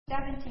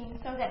17,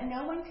 so that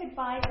no one could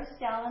buy or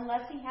sell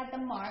unless he had the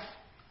mark,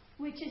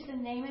 which is the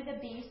name of the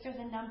beast or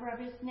the number of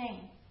his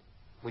name.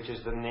 Which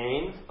is the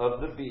name of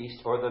the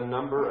beast or the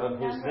number of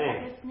his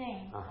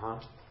name. Uh-huh.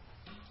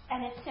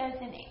 And it says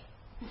in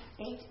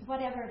 8,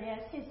 whatever it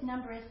is, his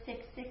number is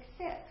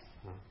 666.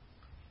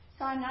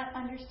 So I'm not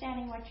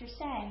understanding what you're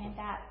saying in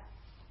that,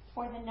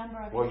 or the number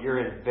of Well, you're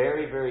in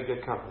very, very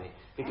good company.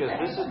 Because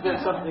this has been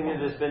something that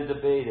has been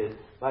debated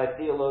by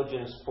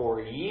theologians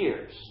for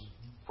years.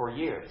 For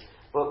years.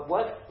 But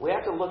we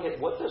have to look at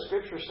what does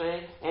Scripture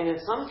say, and in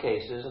some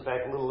cases, in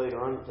fact, a little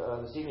later on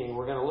this evening,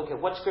 we're going to look at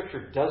what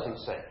Scripture doesn't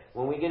say.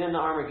 When we get into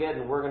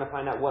Armageddon, we're going to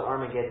find out what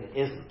Armageddon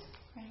isn't,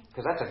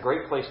 because that's a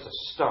great place to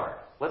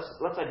start.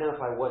 Let's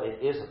identify what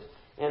it isn't,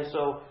 and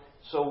so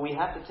we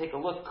have to take a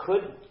look.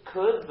 Could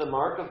the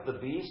mark of the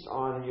beast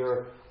on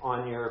your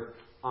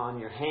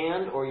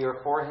hand or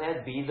your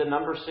forehead be the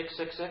number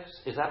 666?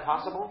 Is that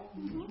possible?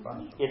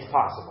 Mm-hmm. It's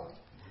possible.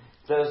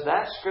 Does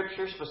that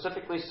Scripture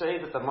specifically say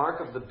that the mark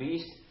of the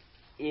beast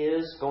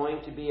is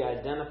going to be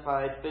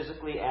identified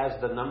physically as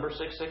the number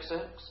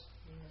 666?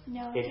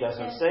 No. It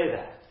doesn't say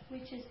that.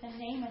 Which is the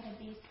name of the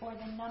beast or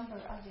the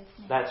number of his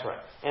name. That's right.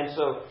 And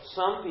so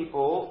some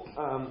people,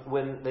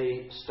 when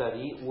they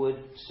study,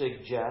 would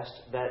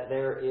suggest that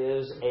there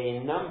is a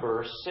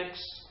number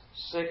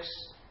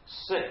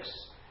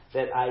 666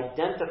 that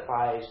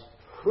identifies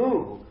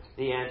who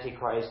the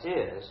Antichrist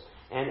is.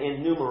 And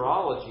in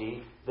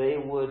numerology, they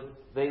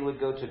would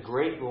go to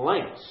great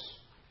lengths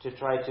to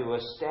try to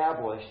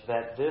establish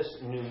that this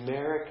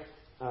numeric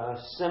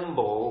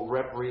symbol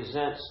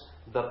represents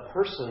the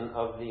person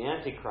of the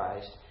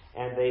Antichrist,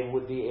 and they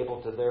would be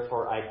able to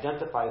therefore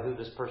identify who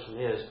this person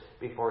is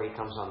before he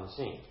comes on the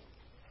scene.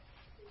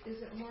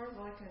 Is it more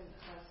like a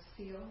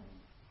seal?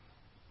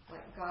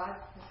 Like God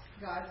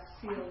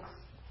seals?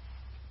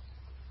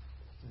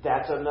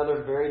 That's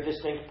another very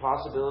distinct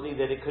possibility,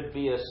 that it could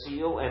be a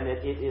seal and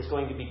that it is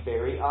going to be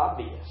very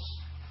obvious.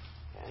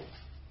 Okay?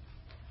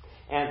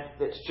 And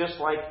it's just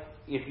like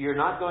if you're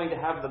not going to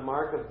have the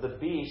mark of the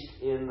beast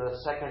in the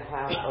second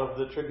half of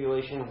the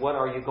tribulation, what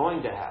are you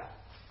going to have?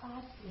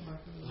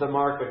 The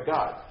mark of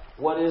God.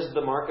 What is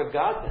the mark of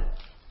God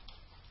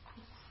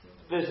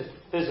then?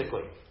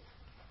 Physically.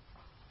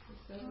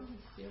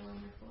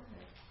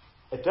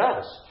 It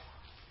does.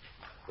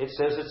 It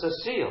says it's a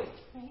seal.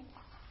 Okay?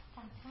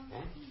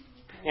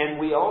 And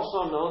we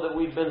also know that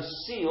we've been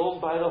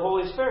sealed by the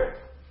Holy Spirit.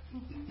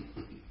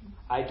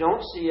 I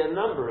don't see a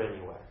number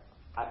anywhere.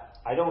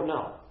 I don't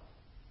know.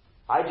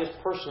 I just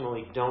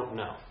personally don't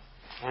know.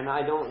 And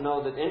I don't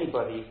know that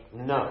anybody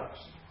knows.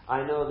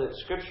 I know that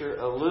Scripture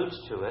alludes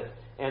to it,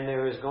 and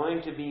there is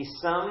going to be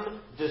some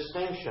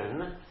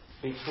distinction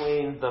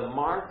between the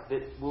mark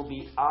that will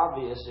be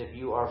obvious if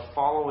you are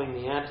following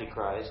the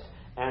Antichrist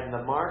and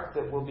the mark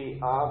that will be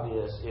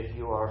obvious if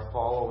you are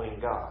following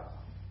God.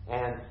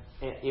 And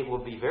it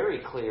will be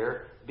very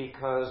clear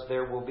because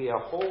there will be a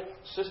whole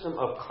system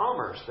of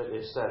commerce that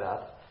is set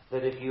up,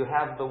 that if you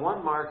have the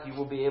one mark, you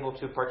will be able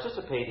to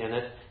participate in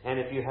it, and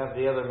if you have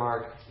the other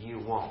mark, you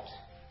won't.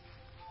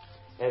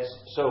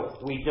 So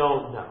we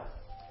don't know.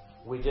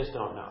 We just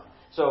don't know.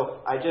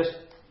 So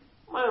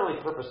my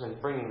only purpose in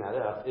bringing that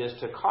up is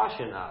to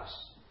caution us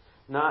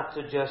not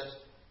to just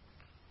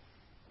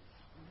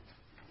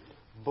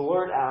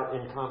blurt out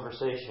in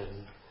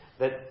conversation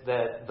that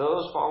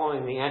those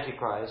following the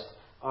Antichrist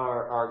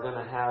are going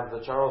to have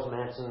the Charles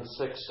Manson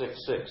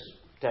 666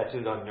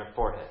 tattooed on their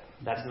forehead.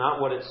 That's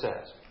not what it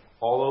says.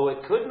 Although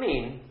it could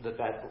mean that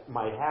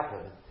might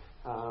happen.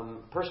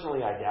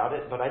 Personally, I doubt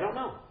it, but I don't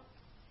know.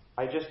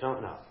 I just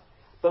don't know.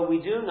 But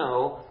we do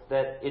know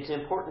that it's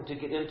important to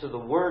get into the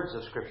words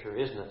of Scripture,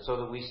 isn't it? So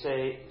that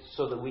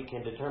we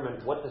can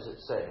determine what does it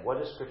say. What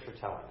is Scripture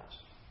telling us?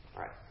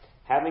 All right.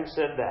 Having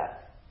said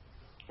that,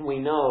 we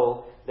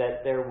know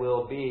that there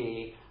will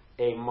be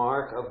a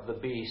mark of the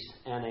beast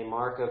and a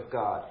mark of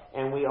God.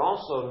 And we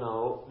also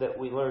know that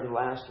we learned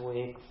last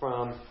week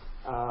from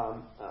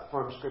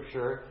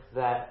Scripture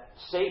that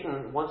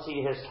Satan, once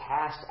he has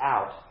cast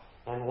out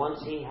and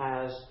once he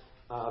has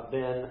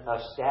been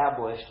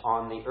established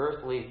on the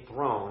earthly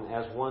throne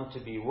as one to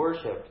be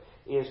worshipped,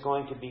 is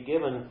going to be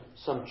given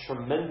some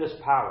tremendous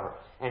power.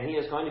 And he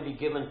is going to be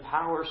given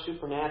power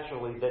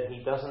supernaturally that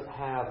he doesn't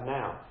have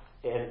now.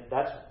 And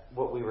that's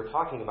what we were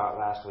talking about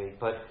last week.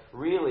 But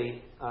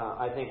really,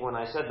 I think when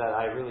I said that,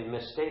 I really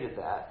misstated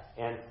that.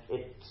 And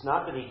it's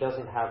not that he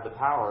doesn't have the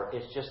power.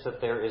 It's just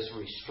that there is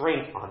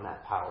restraint on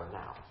that power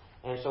now.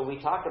 And so we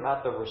talked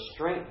about the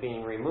restraint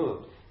being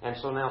removed. And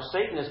so now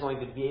Satan is going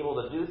to be able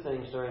to do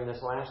things during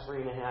this last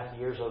 3.5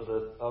 years of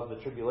the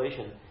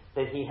tribulation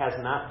that he has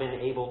not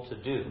been able to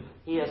do.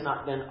 He has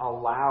not been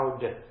allowed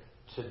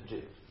to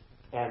do.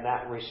 And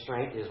that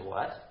restraint is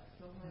what?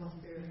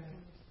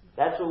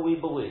 That's what we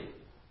believe.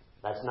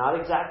 That's not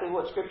exactly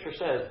what Scripture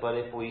says, but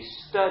if we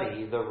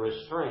study the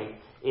restraint,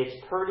 it's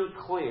pretty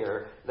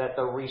clear that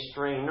the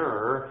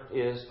restrainer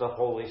is the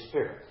Holy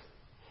Spirit.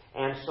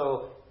 And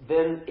so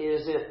then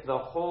is it the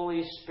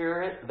Holy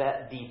Spirit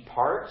that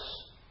departs?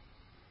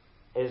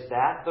 Is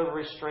that the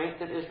restraint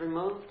that is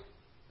removed?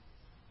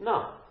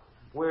 No.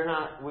 We're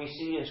not. We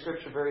see in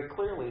Scripture very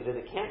clearly that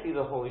it can't be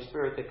the Holy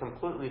Spirit that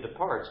completely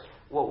departs.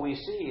 What we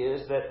see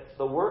is that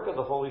the work of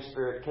the Holy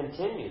Spirit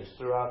continues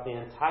throughout the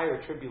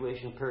entire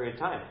tribulation period of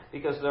time.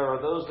 Because there are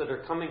those that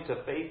are coming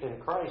to faith in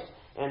Christ.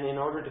 And in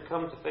order to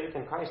come to faith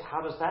in Christ,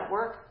 how does that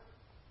work?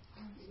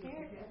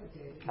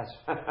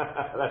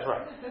 That's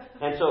right.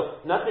 And so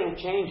nothing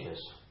changes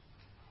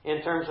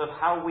in terms of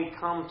how we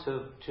come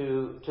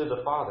to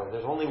the Father.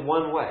 There's only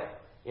one way.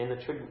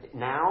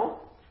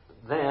 Now,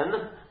 then,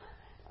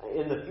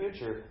 in the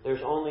future,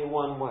 there's only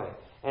one way.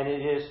 And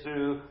it is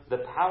through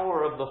the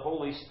power of the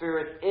Holy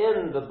Spirit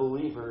in the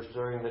believers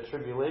during the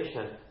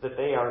tribulation that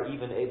they are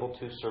even able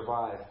to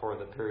survive for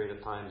the period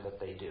of time that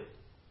they do.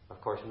 Of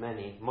course,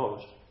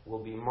 most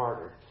will be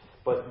martyred.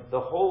 But the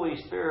Holy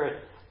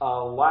Spirit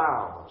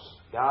allows,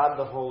 God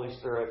the Holy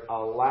Spirit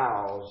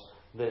allows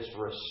this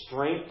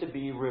restraint to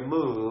be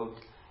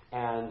removed,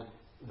 and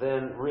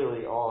then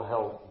really all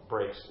hell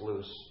breaks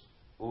loose.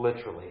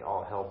 Literally,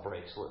 all hell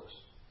breaks loose.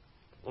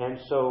 And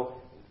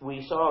so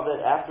we saw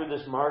that after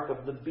this mark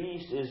of the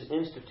beast is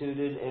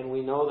instituted, and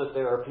we know that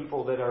there are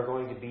people that are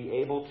going to be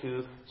able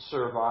to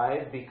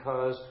survive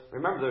because,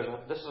 remember,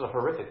 this is a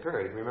horrific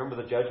period. Remember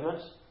the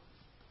judgments?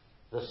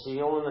 The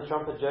seal and the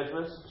trumpet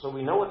judgments? So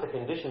we know what the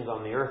conditions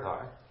on the earth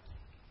are.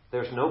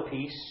 There's no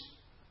peace.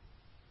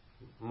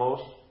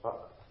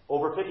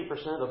 Over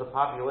 50% of the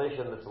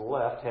population that's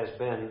left has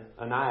been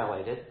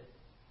annihilated,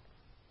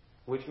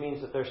 which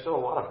means that there's still a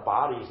lot of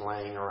bodies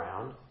laying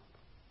around,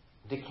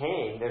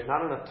 decaying. There's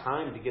not enough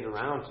time to get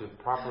around to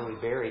properly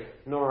bury,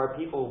 nor are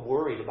people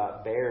worried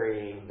about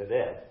burying the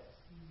dead.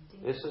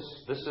 This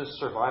is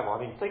survival. I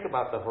mean, think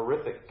about the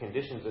horrific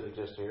conditions that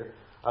exist here.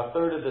 A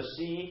third of the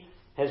sea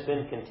has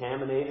been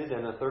contaminated,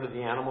 and a third of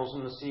the animals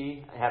in the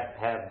sea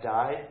have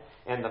died.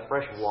 And the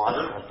fresh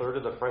water, a third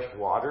of the fresh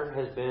water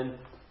has been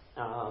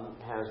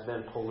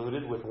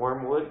polluted with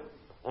wormwood.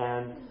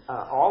 And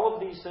all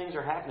of these things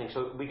are happening.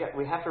 So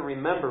we have to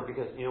remember,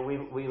 because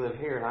we live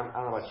here, and I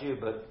don't know about you,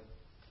 but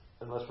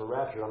unless we're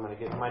raptured, I'm going to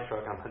get in my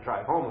truck and I'm going to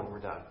drive home when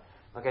we're done.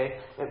 Okay?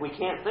 And we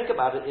can't think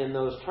about it in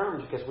those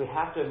terms, because we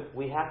have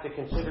to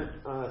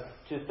consider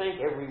to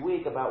think every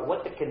week about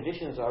what the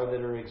conditions are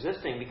that are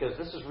existing, because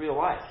this is real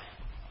life.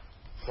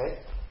 Okay?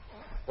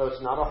 So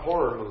it's not a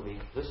horror movie.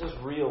 This is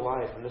real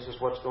life, and this is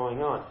what's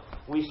going on.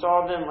 We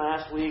saw then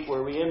last week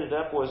where we ended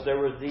up was there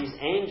were these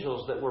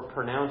angels that were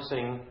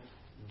pronouncing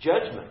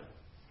judgment.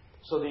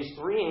 So these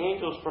three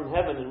angels from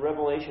heaven in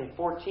Revelation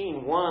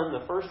 14:1,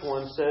 the first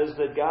one says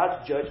that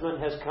God's judgment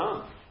has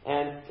come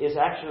and is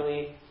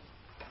actually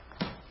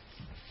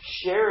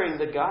sharing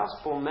the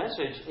gospel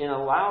message in a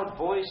loud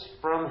voice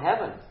from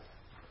heaven.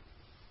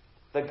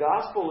 The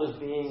gospel is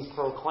being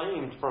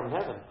proclaimed from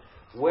heaven.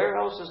 Where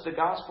else is the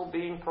gospel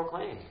being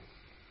proclaimed?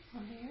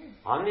 On the earth.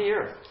 On the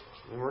earth.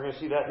 And we're going to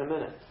see that in a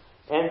minute.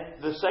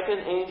 And the second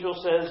angel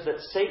says that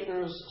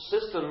Satan's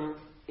system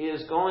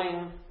is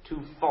going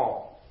to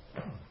fall.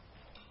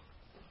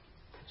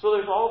 So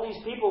there's all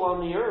these people on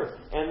the earth,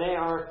 and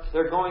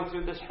they're going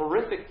through this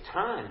horrific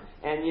time,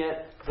 and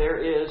yet there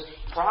is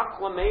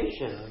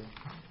proclamation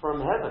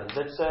from heaven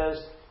that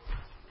says,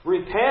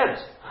 repent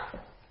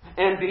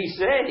and be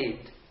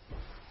saved.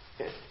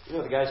 You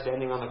know the guy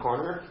standing on the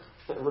corner?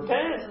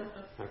 Repent.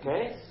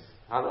 Okay?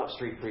 I love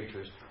street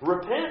preachers.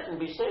 Repent and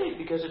be saved,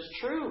 because it's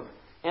true.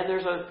 And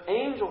there's an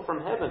angel from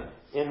heaven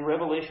in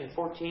Revelation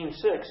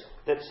 14:6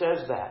 that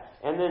says that.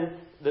 And then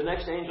the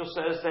next angel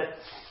says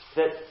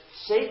that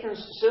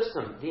Satan's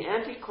system, the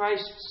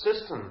Antichrist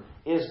system,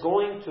 is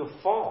going to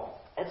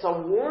fall. It's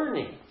a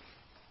warning.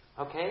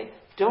 Okay?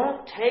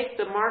 Don't take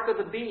the mark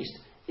of the beast.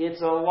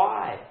 It's a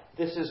lie.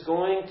 This is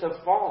going to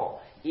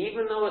fall.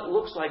 Even though it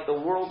looks like the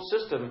world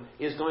system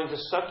is going to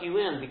suck you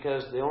in,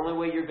 because the only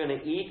way you're going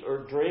to eat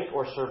or drink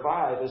or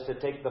survive is to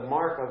take the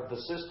mark of the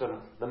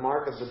system, the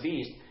mark of the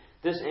beast.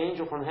 This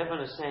angel from heaven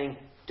is saying,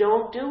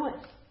 don't do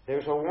it.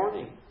 There's a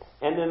warning.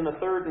 And then the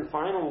third and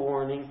final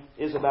warning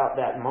is about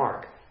that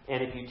mark.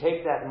 And if you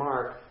take that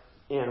mark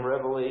in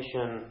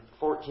Revelation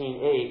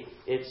 14:8,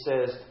 it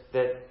says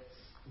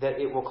that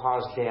it will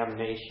cause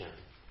damnation.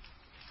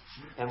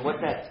 And where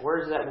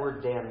does that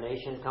word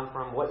damnation come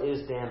from? What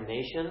is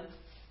damnation?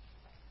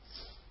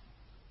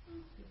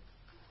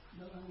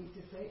 Belonging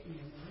to Satan.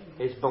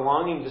 It's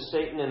belonging to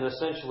Satan, and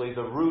essentially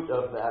the root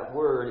of that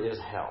word is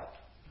hell.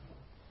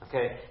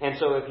 Okay? And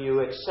so if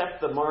you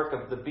accept the mark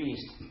of the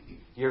beast,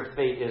 your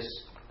fate is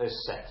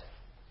set.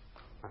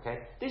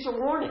 Okay? These are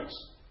warnings.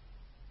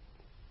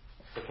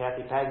 So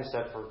Kathy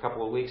Pagenstedt for a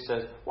couple of weeks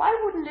says, why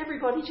wouldn't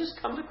everybody just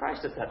come to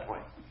Christ at that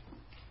point?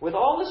 With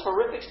all this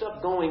horrific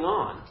stuff going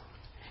on,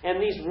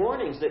 and these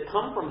warnings that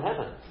come from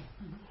heaven,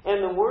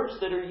 and the words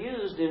that are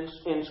used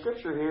in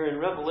Scripture here in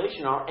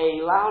Revelation are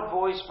a loud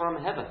voice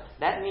from heaven.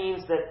 That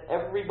means that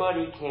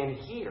everybody can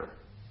hear.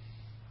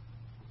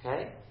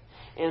 Okay?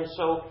 And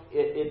so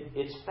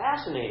it's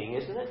fascinating,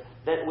 isn't it?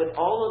 That with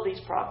all of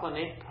these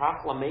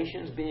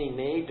proclamations being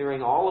made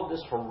during all of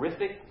this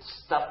horrific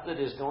stuff that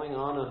is going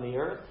on the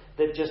earth,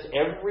 that just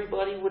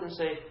everybody wouldn't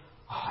say,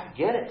 oh, I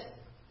get it.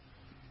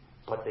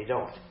 But they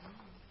don't. There's a warning.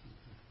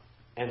 And then the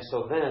And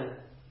so then,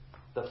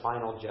 the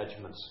final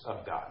judgments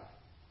of God.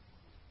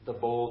 The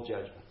bowl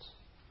judgments.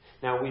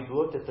 Now, we've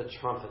looked at the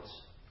trumpets.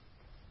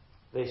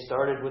 They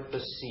started with the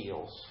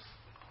seals.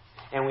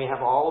 And we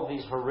have all of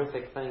these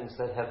horrific things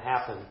that have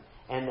happened.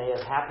 And they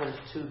have happened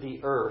to the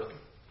earth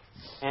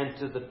and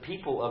to the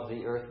people of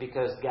the earth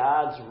because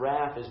God's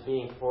wrath is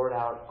being poured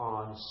out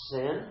on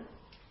sin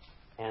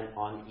and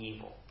on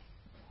evil.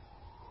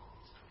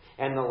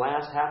 And the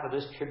last half of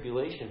this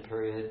tribulation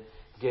period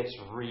gets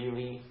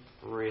really,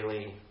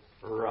 really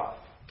rough.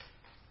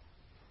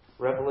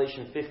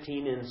 Revelation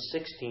 15 and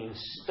 16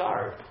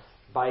 start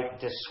by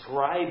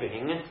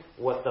describing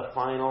what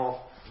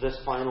this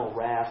final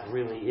wrath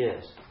really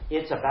is.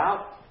 It's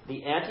about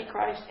the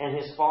Antichrist and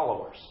his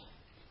followers.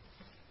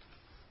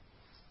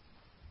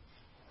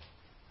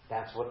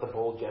 That's what the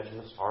bowl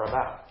judgments are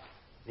about.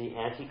 The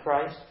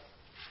Antichrist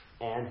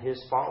and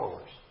his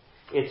followers.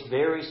 It's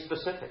very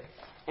specific.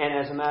 And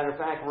as a matter of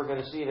fact, we're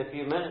going to see in a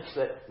few minutes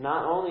that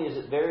not only is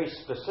it very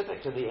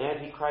specific to the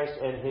Antichrist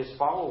and his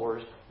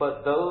followers,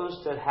 but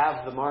those that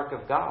have the mark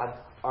of God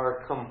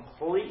are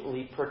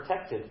completely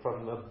protected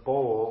from the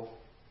bowl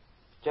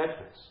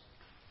judgments.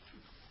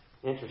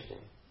 Interesting.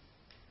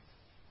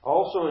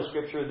 Also in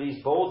Scripture,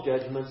 these bowl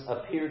judgments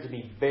appear to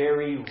be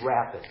very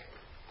rapid.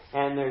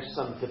 And there's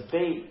some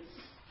debate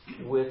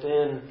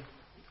within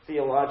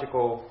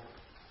theological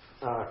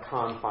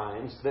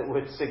confines that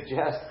would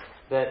suggest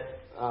that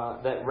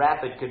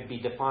rapid could be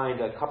defined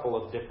a couple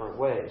of different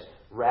ways.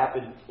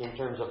 Rapid in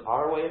terms of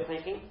our way of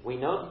thinking. We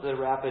know that the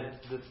rapid,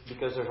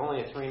 because there's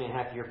only a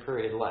 3.5-year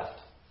period left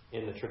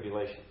in the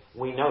tribulation.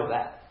 We know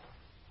that.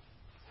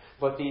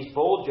 But these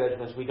bowl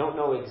judgments, we don't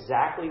know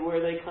exactly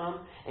where they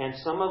come. And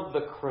some of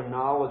the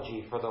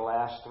chronology for the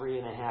last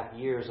 3.5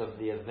 years of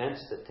the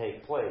events that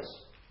take place,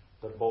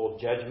 the bowl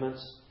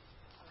judgments,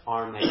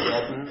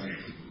 Armageddon,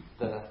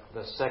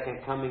 the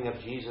second coming of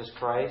Jesus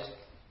Christ,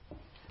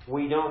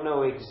 we don't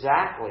know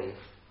exactly,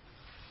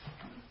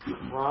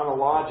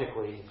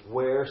 chronologically,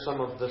 where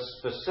some of the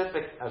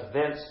specific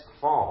events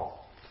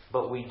fall.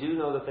 But we do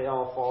know that they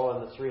all fall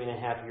in the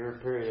 3.5-year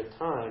period of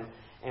time.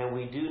 And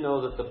we do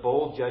know that the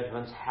bowl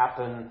judgments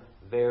happen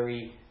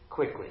very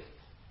quickly.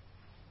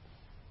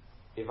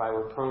 If I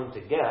were prone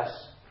to guess,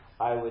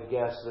 I would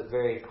guess that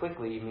very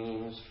quickly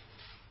means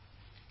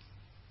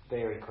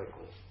very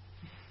quickly.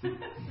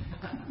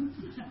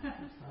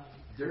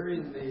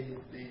 During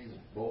these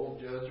bowl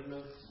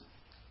judgments,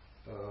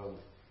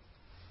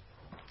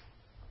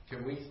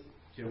 can we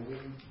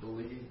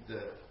believe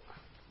that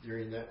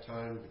during that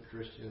time the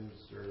Christians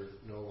are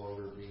no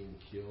longer being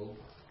killed?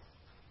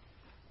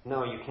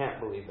 No, you can't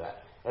believe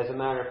that. As a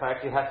matter of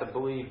fact, you have to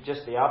believe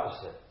just the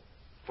opposite.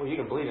 Well, you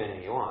can believe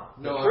anything you want.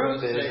 No, the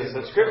truth is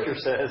that Scripture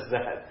says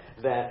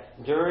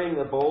that during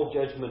the bowl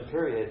judgment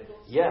period,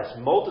 yes,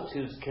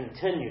 multitudes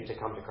continue to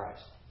come to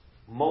Christ.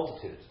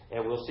 Multitudes.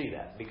 And we'll see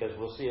that because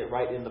we'll see it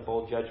right in the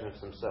bowl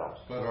judgments themselves.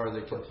 But are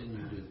they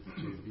continuing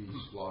to be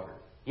slaughtered?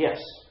 Yes.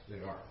 They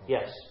are.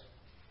 Yes.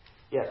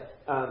 Yes.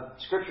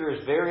 Scripture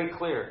is very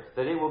clear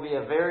that it will be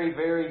a very,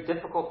 very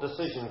difficult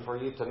decision for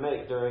you to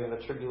make during the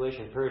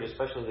tribulation period,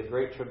 especially the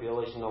Great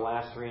Tribulation, the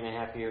last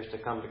 3.5 years to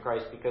come to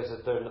Christ, because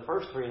during the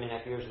first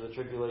 3.5 years of the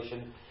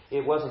tribulation,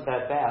 it wasn't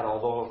that bad,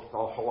 although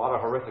a lot of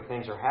horrific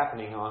things are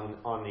happening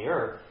on the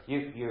earth.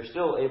 You're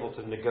still able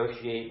to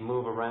negotiate,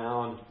 move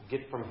around,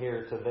 get from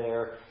here to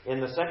there.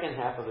 In the second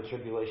half of the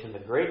tribulation, the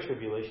Great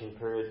Tribulation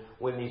period,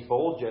 when these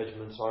bowl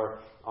judgments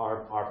are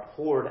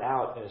poured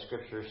out, as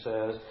Scripture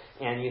says,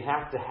 and you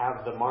have to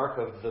have the mark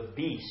of the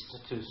beast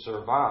to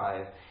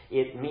survive,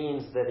 it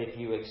means that if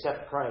you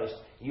accept Christ,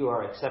 you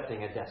are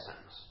accepting a death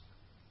sentence.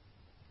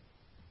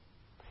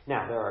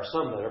 Now, there are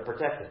some that are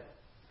protected.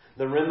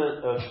 The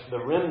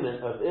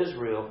remnant of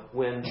Israel,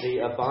 when the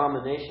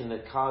abomination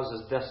that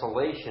causes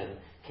desolation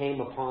came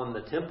upon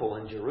the temple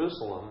in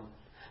Jerusalem,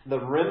 the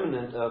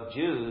remnant of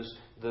Jews,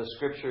 the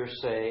Scriptures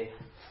say,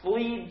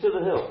 fled to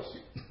the hills.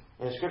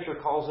 And Scripture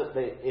calls it,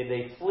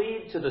 they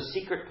fled to the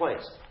secret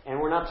place. And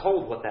we're not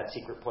told what that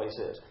secret place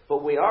is.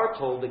 But we are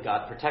told that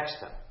God protects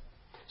them.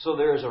 So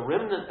there is a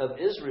remnant of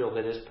Israel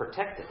that is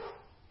protected.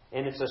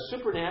 And it's a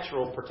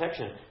supernatural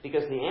protection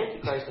because the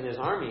Antichrist and his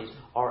armies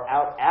are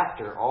out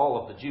after all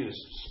of the Jews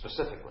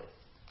specifically.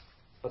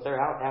 But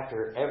they're out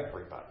after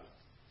everybody.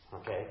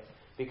 Okay?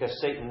 Because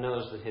Satan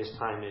knows that his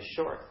time is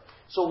short.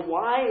 So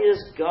why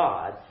is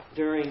God,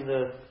 during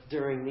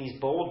these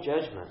bowl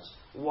judgments,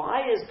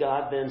 why is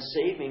God then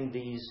saving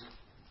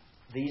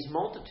these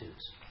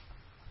multitudes?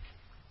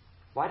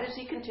 Why does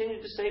He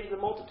continue to save the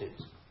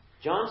multitudes?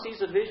 John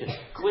sees a vision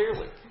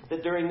clearly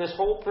that during this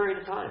whole period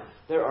of time,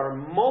 there are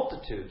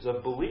multitudes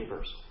of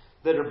believers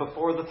that are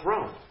before the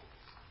throne.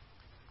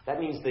 That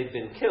means they've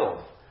been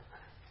killed.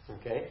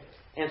 Okay?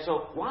 And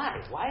so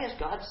why? Why is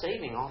God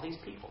saving all these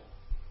people?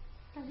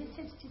 Because it's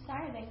His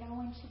desire that no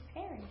one should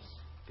perish.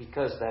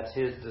 Because that's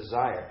His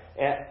desire.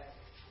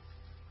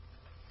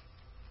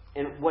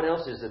 And what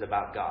else is it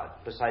about God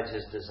besides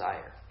His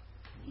desire?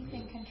 He's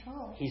in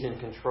control. He's in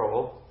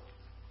control.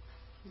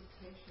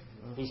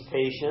 He's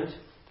patient.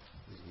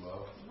 His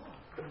love.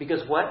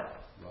 Because what?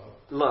 Love.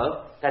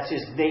 love. That's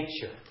His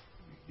nature.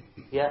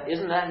 Yeah,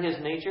 isn't that His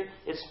nature?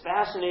 It's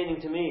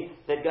fascinating to me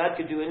that God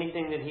could do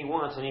anything that He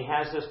wants, and He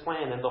has this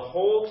plan. And the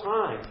whole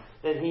time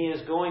that He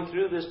is going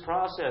through this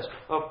process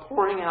of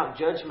pouring out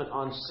judgment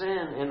on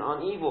sin and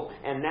on evil,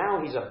 and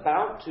now He's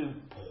about to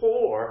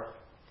pour.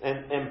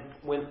 And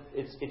when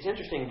it's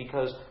interesting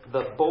because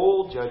the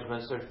bowl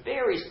judgments, there's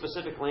very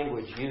specific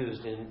language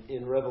used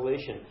in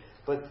Revelation.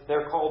 But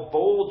they're called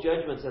bowl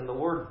judgments, and the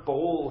word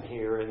bowl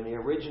here in the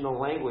original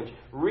language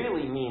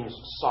really means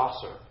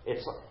saucer.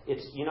 It's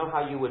you know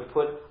how you would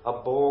put a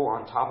bowl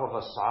on top of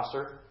a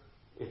saucer?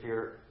 If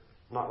you're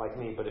not like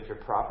me, but if you're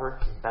proper,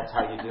 that's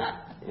how you do it.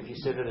 If you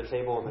sit at a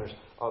table and there's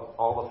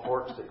all the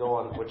forks that go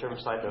on whichever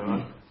side they're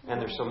on, and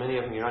there's so many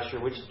of them, you're not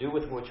sure which to do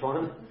with which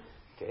one.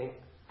 Okay,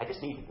 I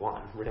just need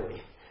one,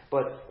 really.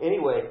 But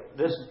anyway,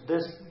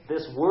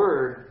 this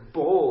word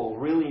bowl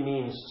really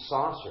means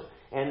saucer.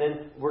 And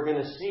then we're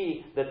going to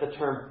see that the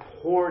term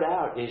poured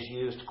out is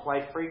used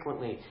quite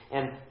frequently.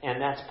 And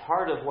that's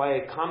part of why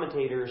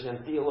commentators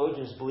and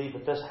theologians believe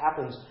that this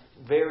happens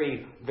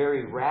very,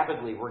 very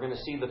rapidly. We're going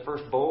to see the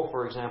first bowl,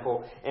 for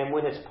example, and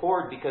when it's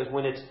poured, because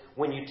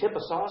when you tip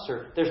a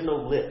saucer, there's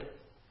no lip.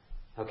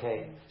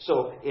 Okay?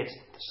 So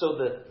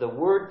the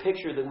word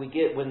picture that we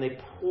get when they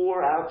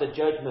pour out the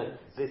judgment,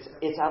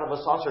 it's out of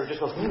a saucer, it just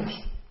goes,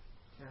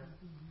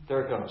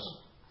 there it goes.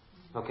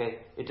 Okay?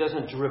 It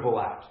doesn't dribble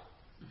out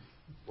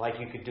like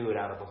you could do it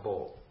out of a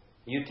bowl.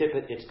 You tip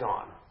it, it's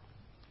gone.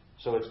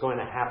 So it's going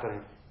to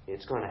happen.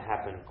 It's going to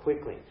happen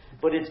quickly.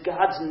 But it's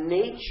God's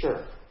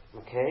nature.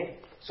 Okay?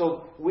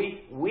 So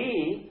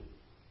we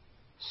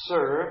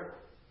serve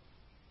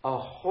a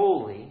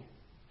holy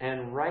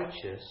and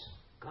righteous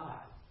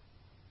God.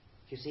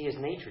 You see, His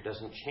nature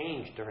doesn't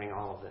change during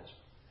all of this.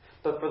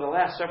 But for the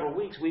last several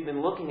weeks, we've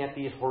been looking at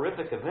these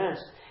horrific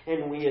events,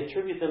 and we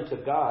attribute them to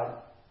God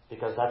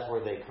because that's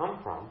where they come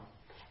from.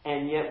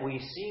 And yet we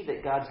see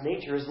that God's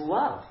nature is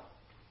love.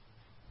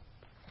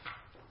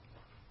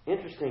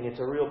 Interesting. It's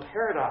a real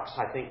paradox,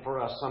 I think,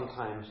 for us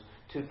sometimes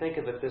to think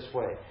of it this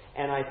way.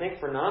 And I think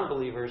for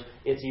non-believers,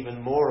 it's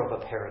even more of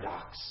a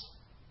paradox.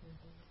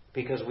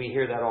 Because we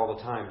hear that all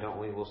the time, don't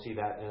we? We'll see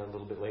that in a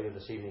little bit later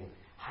this evening.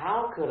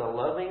 How could a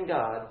loving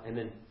God, and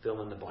then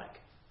fill in the blank?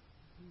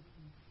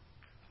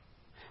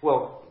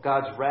 Well,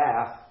 God's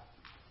wrath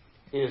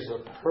is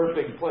a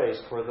perfect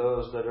place for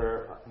those that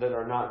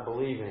are not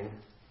believing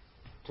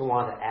to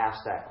want to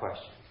ask that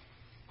question.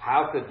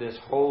 How could this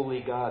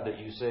holy God that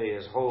you say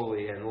is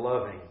holy and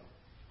loving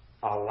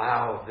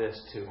allow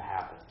this to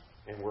happen?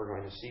 And we're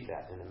going to see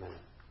that in a minute.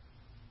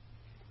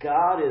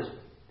 God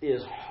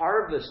is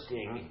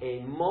harvesting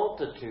a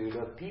multitude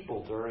of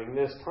people during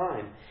this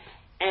time.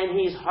 And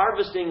He's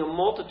harvesting a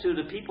multitude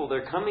of people.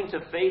 They're coming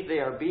to faith. They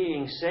are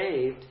being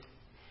saved.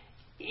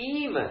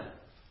 Even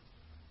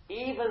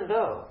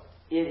though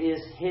it is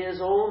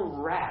His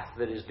own wrath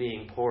that is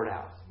being poured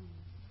out.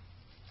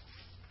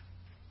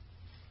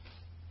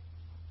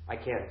 I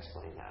can't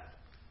explain that.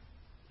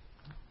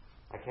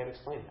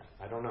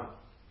 I don't know.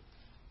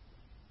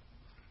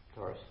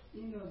 Doris?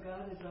 You know,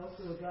 God is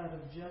also a God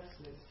of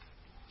justice.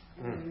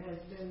 And there has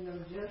been no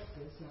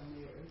justice on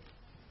the earth.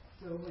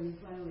 So when He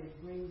finally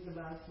brings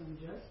about some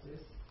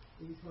justice,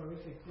 these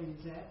horrific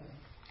things happen.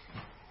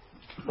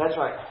 That's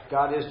right.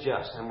 God is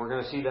just. And we're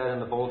going to see that in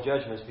the bowl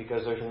judgments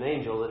because there's an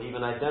angel that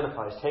even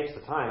identifies, takes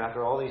the time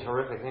after all these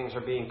horrific things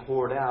are being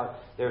poured out.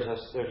 There's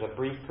a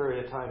brief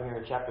period of time here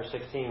in chapter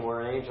 16 where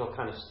an angel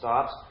kind of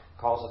stops,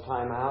 calls a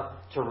time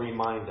out to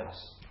remind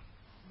us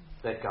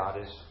that God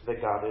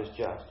is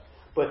just.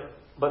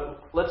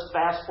 But let's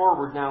fast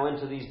forward now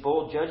into these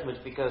bowl judgments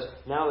because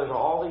now there's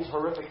all these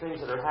horrific things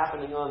that are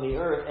happening on the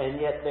earth,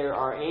 and yet there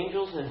are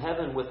angels in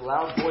heaven with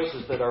loud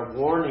voices that are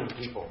warning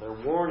people.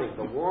 They're warning.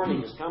 The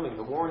warning is coming.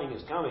 The warning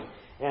is coming.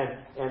 And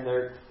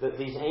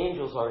these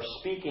angels are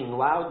speaking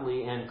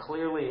loudly and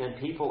clearly, and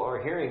people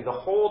are hearing the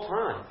whole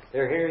time.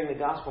 They're hearing the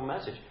gospel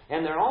message.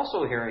 And they're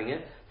also hearing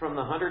it from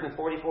the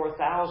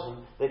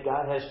 144,000 that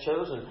God has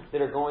chosen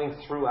that are going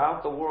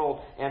throughout the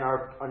world and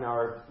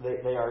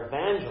they are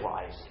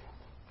evangelizing.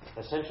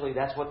 Essentially,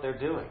 that's what they're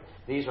doing.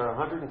 These are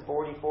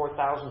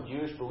 144,000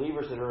 Jewish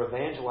believers that are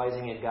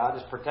evangelizing, and God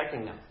is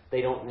protecting them.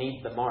 They don't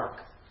need the mark.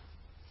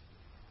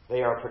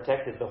 They are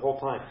protected the whole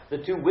time.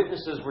 The two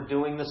witnesses were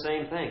doing the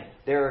same thing.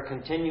 They are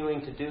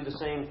continuing to do the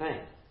same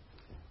thing.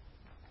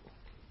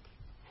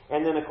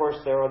 And then, of course,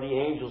 there are the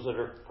angels that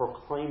are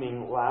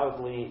proclaiming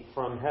loudly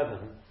from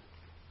heaven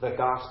the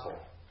gospel.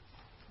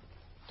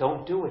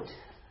 Don't do it.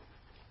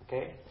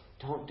 Okay?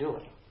 Don't do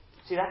it.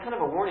 See, that kind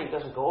of a warning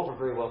doesn't go over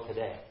very well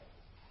today.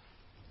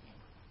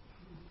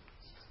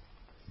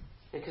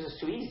 Because it's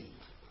too easy.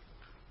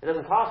 It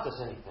doesn't cost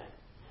us anything.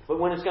 But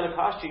when it's going to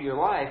cost you your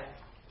life,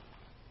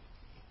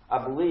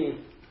 I believe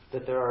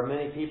that there are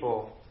many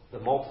people, the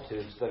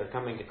multitudes, that are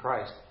coming to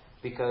Christ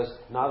because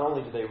not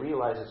only do they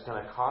realize it's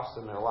going to cost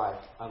them their life,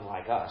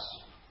 unlike us,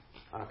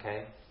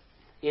 okay?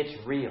 It's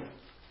real.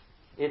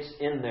 It's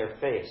in their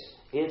face.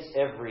 It's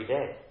every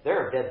day.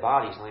 There are dead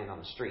bodies laying on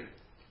the street.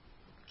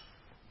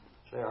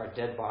 There are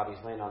dead bodies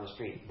laying on the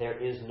street. There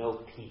is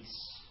no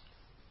peace.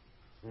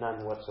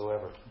 None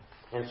whatsoever.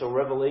 And so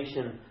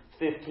Revelation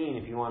 15,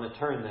 if you want to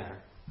turn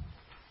there,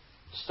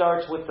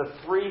 starts with the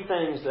three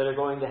things that are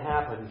going to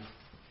happen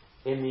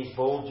in these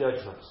bowl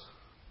judgments.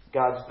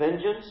 God's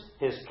vengeance,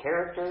 His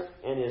character,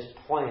 and His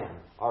plan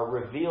are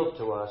revealed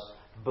to us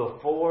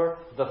before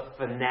the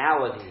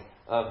finality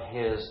of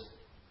His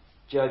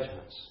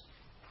judgments.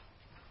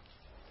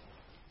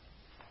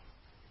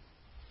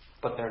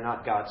 But they're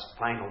not God's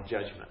final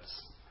judgments.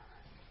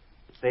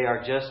 They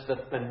are just the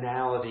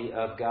finality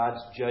of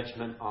God's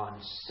judgment on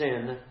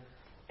sin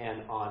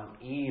and on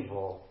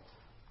evil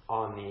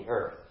on the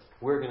earth.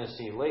 We're going to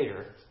see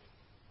later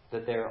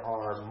that there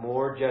are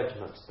more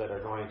judgments that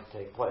are going to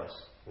take place.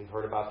 We've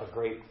heard about the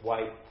great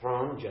white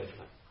throne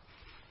judgment.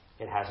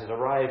 It hasn't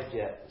arrived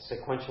yet.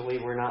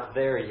 Sequentially, we're not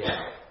there yet.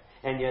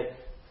 And yet,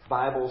 the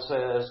Bible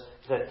says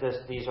that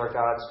these are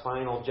God's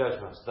final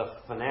judgments. The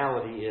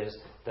finality is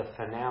the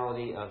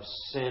finality of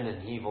sin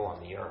and evil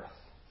on the earth.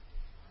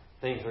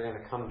 Things are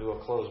going to come to a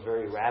close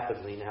very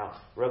rapidly now.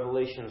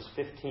 Revelations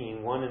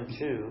 15, 1 and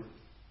 2.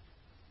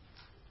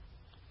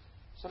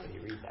 Somebody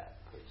read that,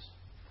 please.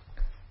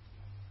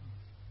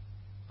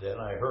 Then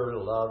I heard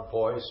a loud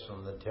voice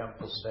from the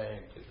temple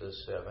saying to the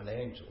seven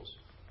angels,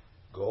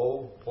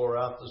 "Go, pour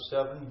out the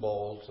seven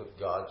bowls of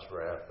God's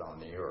wrath on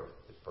the earth."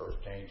 The first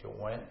angel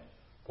went,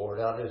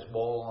 poured out his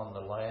bowl on the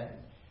land,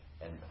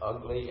 and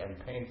ugly and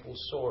painful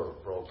sore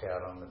broke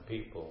out on the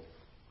people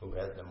who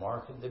had the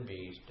mark of the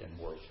beast and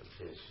worshipped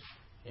his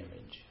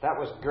image. That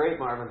was great,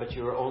 Marvin, but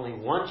you were only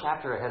one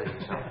chapter ahead of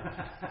yourself.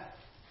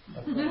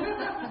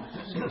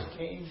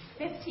 16?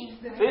 15.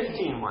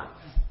 15 one.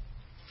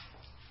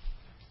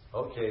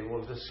 Okay,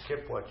 we'll just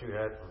skip what you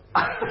had.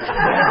 I've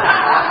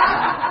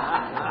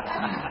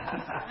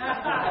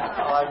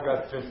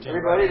got 15.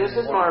 Everybody, this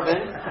is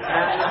Marvin.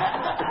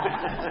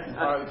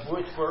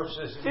 Which verse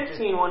is it?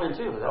 15, 1 and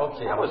 2.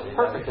 Okay. That was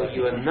perfect.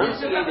 You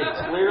enunciated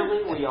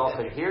clearly. We all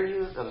could hear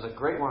you. That was a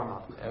great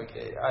warm-up.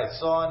 Okay. I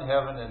saw in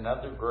heaven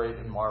another great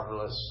and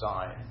marvelous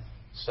sign.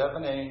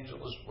 7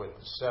 angels with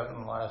the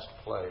 7 last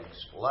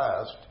plagues.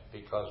 Last,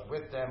 because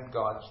with them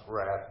God's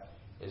wrath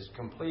is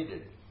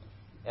completed.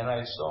 And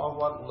I saw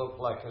what looked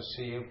like a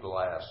sea of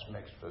glass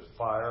mixed with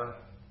fire,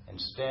 and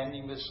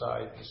standing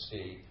beside the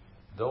sea,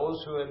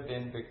 those who had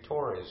been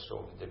victorious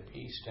over the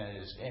beast and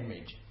his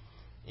image,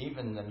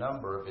 even the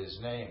number of his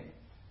name.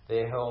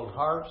 They held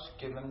harps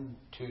given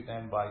to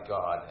them by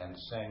God, and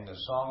sang the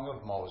song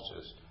of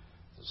Moses,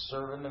 the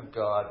servant of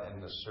God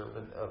and the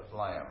servant of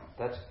Lamb.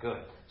 That's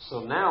good.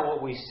 So now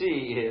what we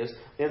see is,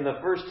 in the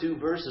first 2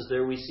 verses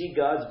there, we see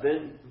God's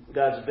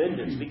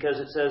vengeance, because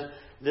it says,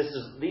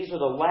 these are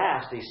the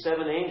last. These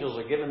 7 angels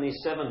are given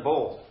these 7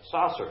 bowls,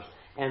 saucers.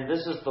 And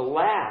this is the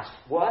last.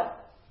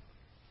 What?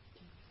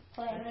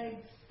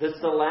 Plague.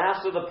 It's the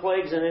last of the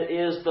plagues, and it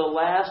is the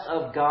last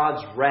of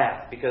God's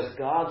wrath, because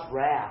God's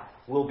wrath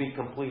will be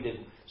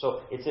completed.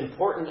 So it's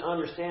important to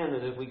understand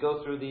that as we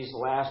go through these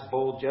last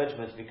bowl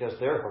judgments, because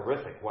they're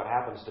horrific, what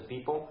happens to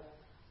people?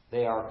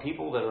 They are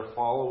people that are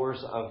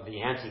followers of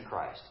the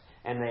Antichrist.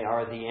 And they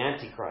are the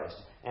Antichrist.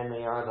 And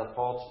they are the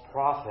false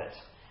prophet.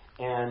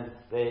 And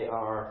they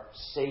are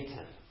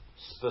Satan,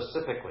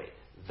 specifically.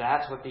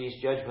 That's what these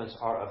judgments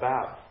are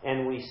about.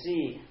 And we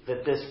see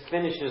that this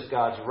finishes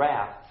God's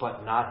wrath,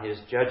 but not His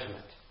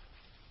judgment.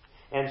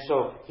 And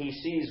so He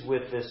sees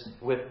with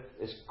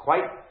it's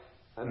quite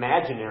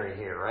imaginary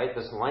here, right?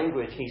 This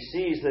language, He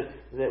sees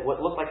that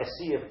what looked like a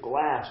sea of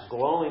glass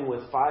glowing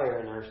with fire,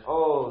 and there's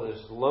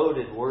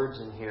loaded words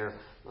in here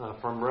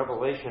from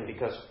Revelation,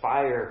 because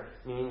fire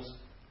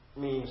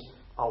means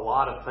a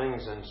lot of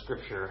things in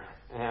Scripture.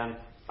 And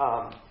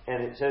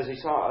it says He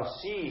saw a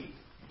sea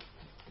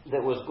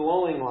that was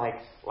glowing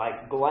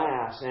like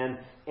glass,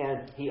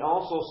 and He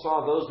also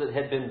saw those that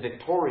had been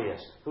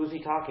victorious. Who's He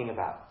talking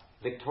about?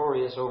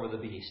 Victorious over the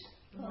beast.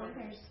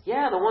 Believers.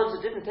 Yeah, the ones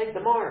that didn't take the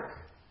mark.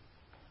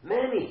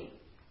 Many.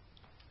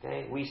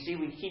 Okay, we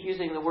keep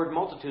using the word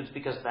multitudes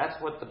because that's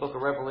what the book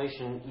of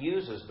Revelation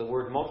uses, the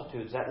word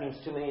multitudes. That means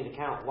too many to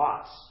count.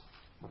 Lots.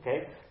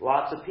 Okay?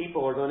 Lots of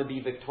people are going to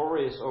be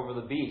victorious over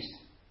the beast.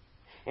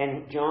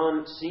 And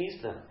John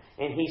sees them.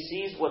 And he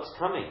sees what's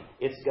coming.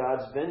 It's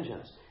God's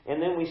vengeance.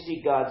 And then we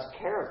see God's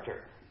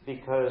character.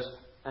 Because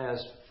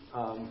as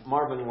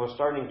Marvin was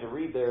starting to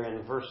read there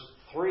in verse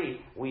 3,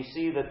 we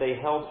see that they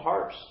held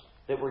harps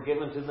that were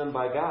given to them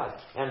by God.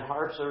 And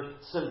harps are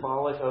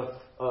symbolic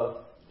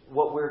of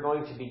what we're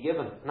going to be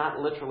given. Not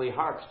literally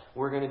harps.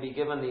 We're going to be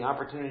given the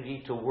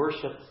opportunity to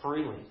worship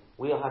freely.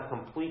 We'll have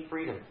complete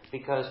freedom.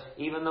 Because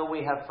even though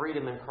we have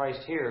freedom in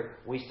Christ here,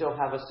 we still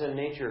have a sin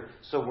nature.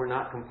 So we're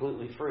not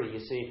completely free. You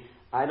see,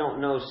 I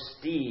don't know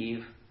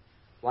Steve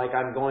like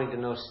I'm going to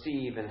know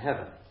Steve in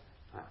heaven.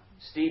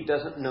 Steve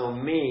doesn't know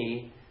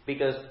me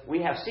because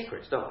we have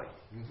secrets, don't we?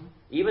 Mm-hmm.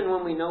 Even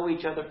when we know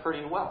each other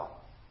pretty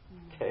well.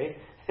 Okay?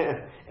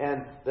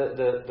 And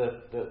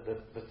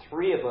the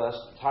three of us,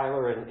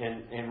 Tyler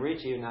and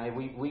Richie and I,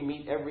 we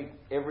meet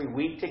every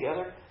week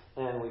together,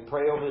 and we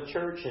pray over the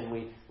church, and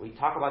we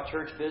talk about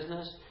church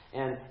business,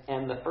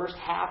 and the first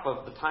half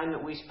of the time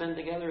that we spend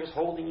together is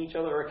holding each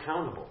other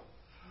accountable.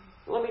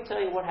 Let me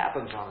tell you what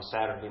happens on a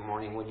Saturday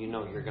morning when you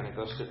know you're going to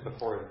go sit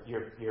before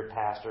your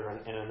pastor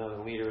and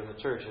another leader in the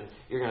church, and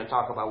you're going to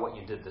talk about what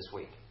you did this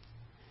week.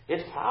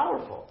 It's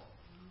powerful.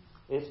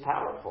 It's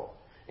powerful.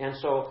 And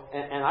so,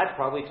 and I've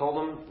probably told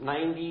them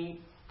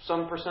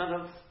 90-some%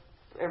 of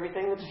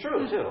everything that's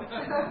true, too.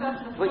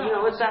 But,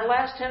 it's that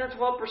last 10 or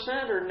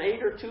 12% or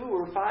 8 or 2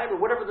 or 5 or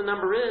whatever the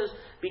number is,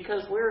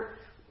 because we're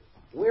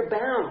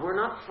bound. We're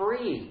not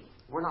free.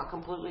 We're not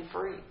completely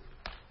free.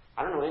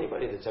 I don't know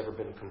anybody that's ever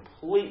been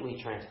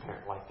completely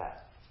transparent like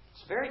that.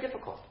 It's very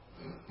difficult.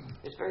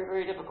 It's very,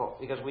 very difficult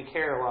because we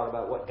care a lot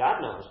about what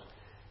God knows,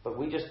 but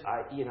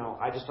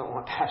I just don't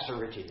want Pastor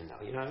Richie to know.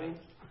 You know what I mean?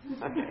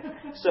 Okay.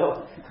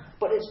 So,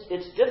 but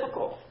it's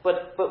difficult.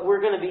 But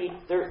we're going to be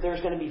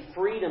there's going to be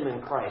freedom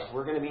in Christ.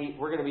 We're going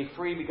to be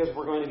free because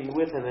we're going to be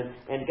with Him.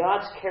 And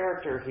God's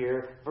character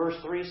here, verse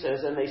 3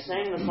 says, "And they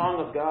sang the song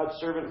of God's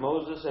servant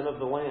Moses and of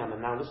the Lamb."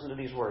 And now listen to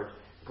these words: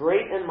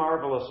 "Great and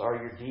marvelous are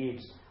your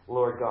deeds,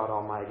 Lord God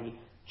Almighty.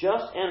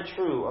 Just and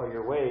true are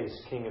your ways,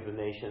 King of the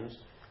nations.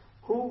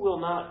 Who will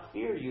not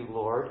fear you,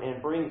 Lord, and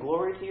bring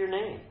glory to your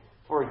name?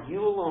 For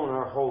you alone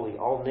are holy.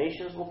 All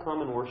nations will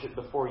come and worship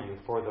before you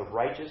for the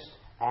righteous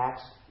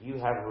acts you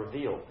have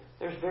revealed."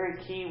 There's very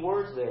key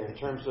words there in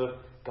terms of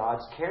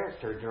God's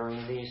character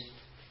during these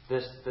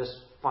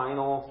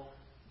final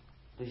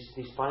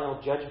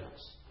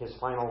judgments, His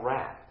final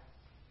wrath.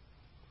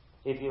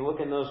 If you look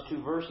in those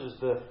two verses,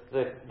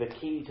 the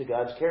key to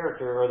God's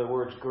character are the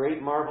words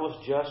great, marvelous,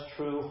 just,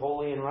 true,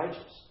 holy, and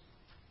righteous.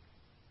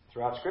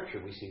 Throughout Scripture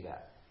we see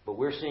that. But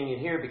we're seeing it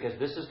here because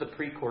this is the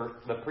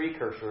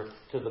precursor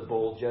to the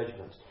bowl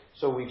judgments.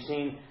 So we've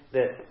seen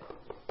that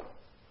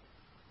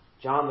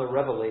John the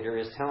Revelator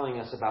is telling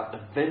us about the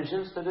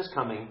vengeance that is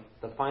coming,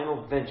 the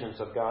final vengeance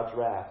of God's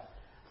wrath.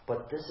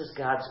 But this is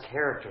God's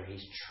character.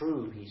 He's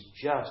true, He's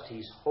just,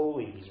 He's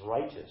holy, He's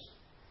righteous.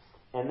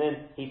 And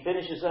then He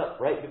finishes up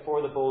right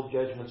before the bowl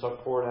judgments are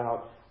poured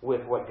out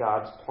with what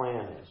God's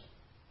plan is.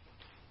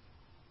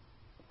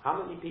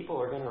 How many people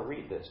are going to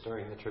read this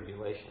during the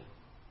tribulation?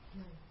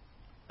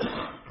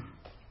 I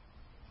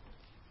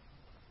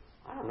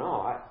don't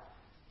know.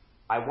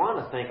 I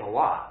want to think a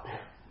lot,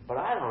 but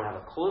I don't have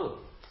a clue.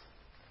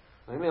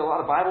 There's going to be a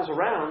lot of Bibles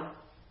around.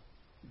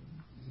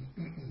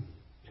 There's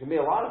going to be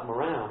a lot of them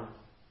around.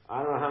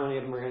 I don't know how many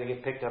of them are going to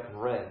get picked up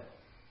and read.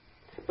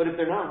 But if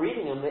they're not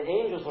reading them, the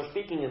angels are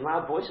speaking in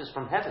loud voices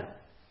from heaven.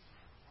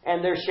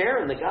 And they're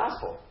sharing the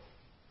gospel.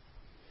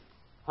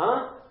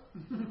 Huh?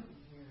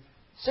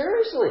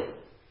 Seriously.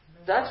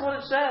 That's what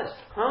it says.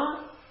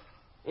 Huh?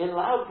 In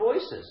loud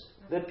voices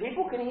that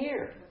people can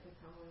hear.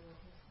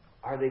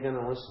 Are they going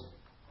to listen?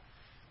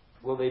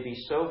 Will they be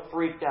so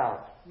freaked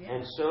out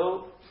and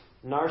so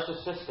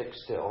narcissistic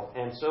still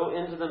and so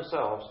into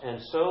themselves and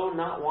so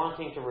not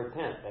wanting to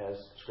repent, as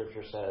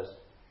Scripture says,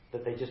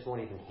 that they just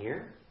won't even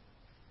hear?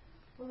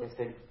 Well,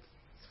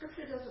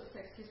 Scripture doesn't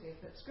say,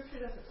 but Scripture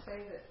doesn't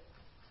say that,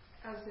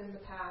 as in the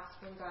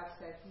past when God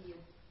said He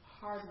had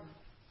hardened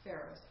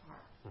Pharaoh's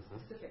heart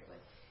specifically.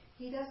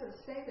 He doesn't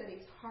say that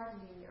He's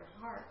hardening your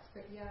hearts,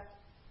 but yet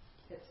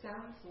it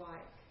sounds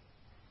like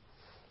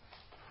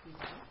He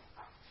does.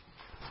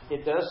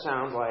 It does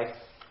sound like,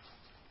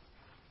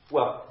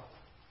 well,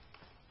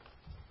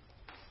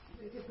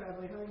 they could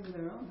probably harden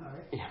their own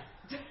heart. Yeah.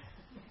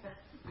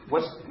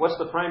 What's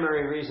the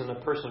primary reason a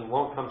person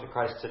won't come to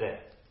Christ today?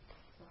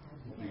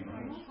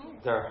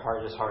 Their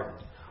heart is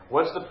hardened.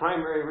 What's the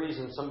primary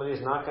reason somebody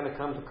is not going to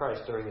come to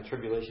Christ during the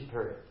tribulation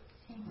period?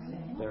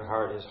 Their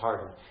heart is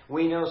hardened.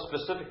 We know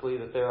specifically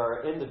that there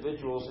are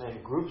individuals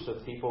and groups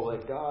of people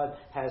that God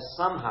has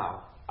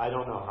somehow, I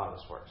don't know how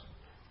this works,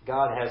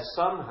 God has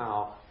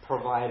somehow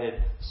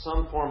provided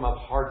some form of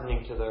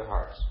hardening to their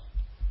hearts.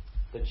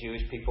 The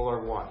Jewish people are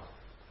one.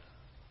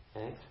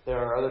 Okay? There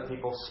are other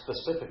people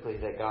specifically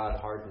that God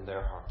hardened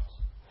their hearts.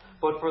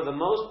 But for the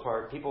most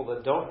part, people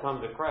that don't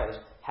come to Christ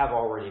have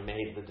already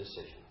made the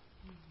decision.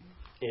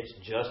 It's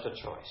just a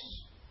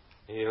choice.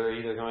 You're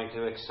either going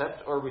to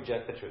accept or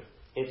reject the truth.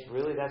 It's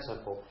really that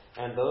simple.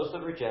 And those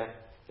that reject,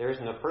 there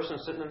isn't a person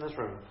sitting in this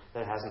room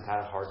that hasn't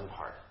had a hardened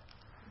heart.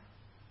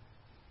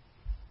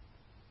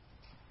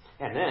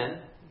 And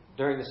then,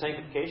 during the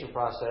sanctification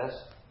process,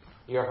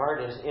 your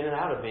heart is in and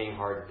out of being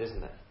hardened,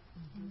 isn't it?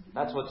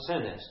 That's what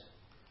sin is.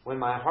 When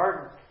my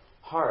hardened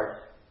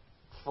heart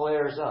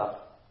flares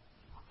up,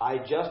 I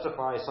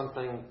justify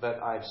something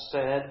that I've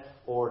said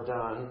or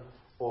done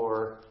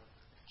or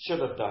should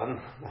have done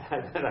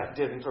that I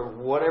didn't, or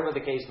whatever the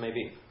case may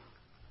be.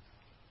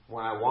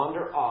 When I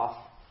wander off,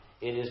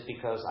 it is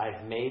because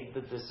I've made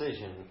the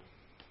decision.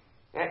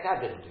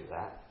 God didn't do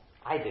that.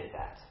 I did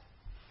that.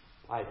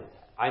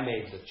 I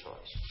made the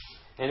choice.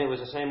 And it was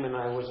the same when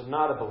I was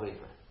not a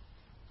believer.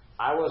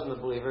 I wasn't a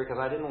believer because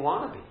I didn't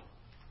want to be.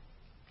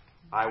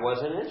 I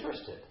wasn't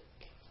interested.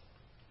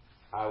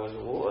 I was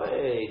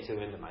way too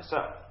into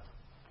myself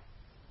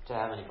to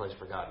have any place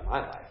for God in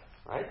my life,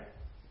 right?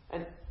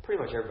 And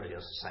pretty much everybody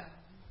else is the same.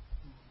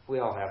 We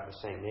all have the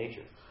same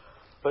nature.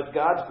 But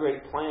God's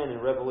great plan in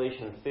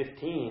Revelation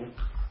 15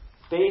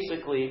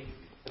 basically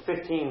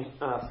 15,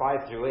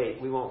 5 through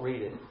 8. We won't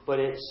read it. But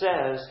it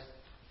says,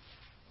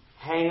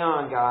 hang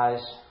on,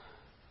 guys.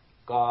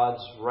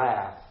 God's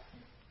wrath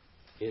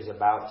is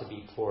about to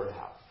be poured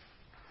out.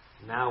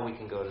 Now we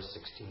can go to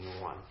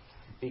 16:1.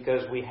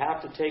 Because we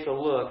have to take a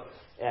look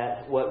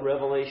at what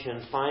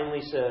Revelation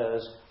finally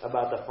says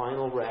about the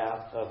final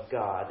wrath of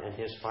God and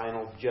His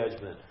final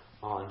judgment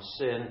on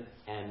sin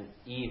and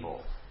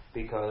evil.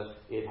 Because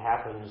it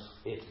happens,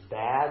 it's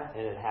bad,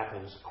 and it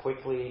happens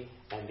quickly,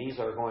 and these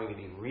are going to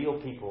be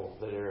real people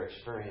that are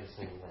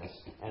experiencing this.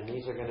 And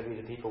these are going to be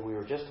the people we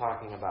were just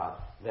talking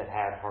about that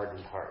had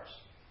hardened hearts.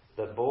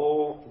 The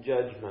bowl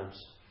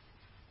judgments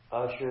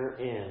usher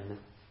in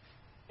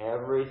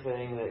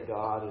everything that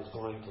God is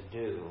going to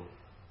do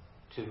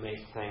to make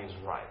things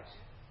right.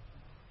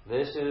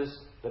 This is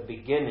the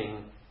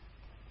beginning,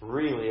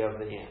 really, of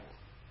the end.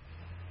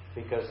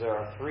 Because there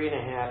are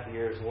 3.5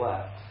 years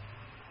left.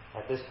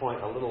 At this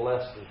point, a little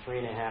less than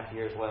 3.5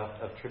 years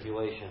left of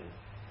tribulation.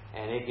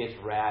 And it gets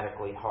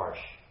radically harsh.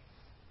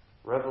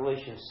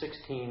 Revelation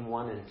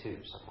 16:1 and 2,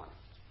 someone.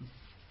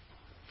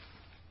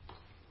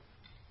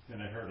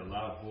 Then I heard a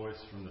loud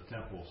voice from the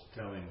temples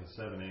telling the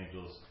 7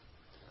 angels,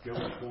 go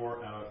and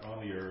pour out on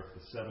the earth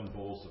the 7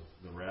 bowls of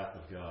the wrath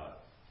of God.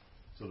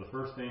 So the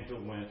first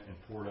angel went and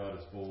poured out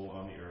his bowl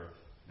on the earth,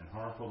 and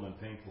harmful and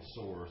painful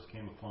sores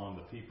came upon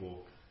the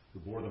people who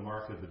bore the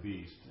mark of the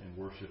beast and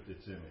worshipped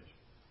its image.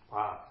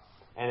 Wow.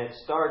 And it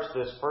starts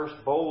this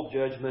first bowl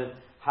judgment.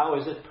 How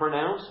is it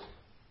pronounced?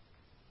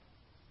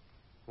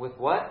 With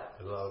what?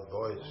 A loud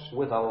voice.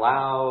 With a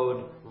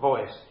loud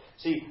voice.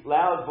 See,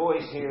 loud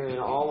voice here in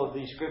all of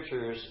these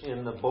scriptures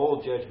in the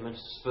bowl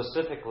judgments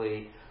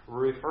specifically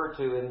refer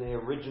to in the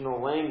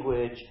original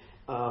language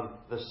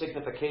the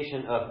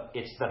signification of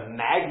it's the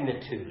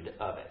magnitude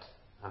of it.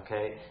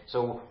 Okay?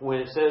 So when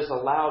it says a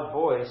loud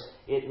voice,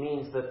 it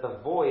means that the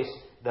voice,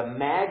 the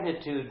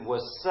magnitude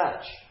was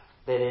such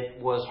that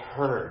it was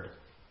heard.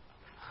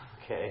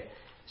 Okay?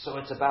 So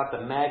it's about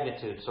the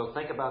magnitude. So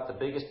think about the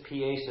biggest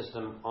PA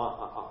system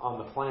on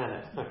the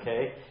planet,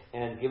 okay?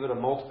 And give it a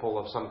multiple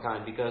of some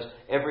kind because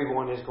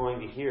everyone is going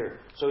to hear.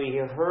 So he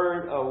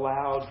heard a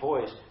loud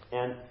voice.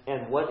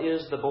 And what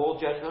is the bowl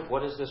judgment?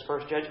 What is this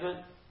first judgment?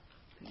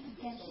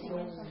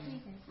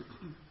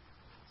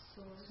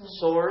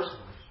 Sores.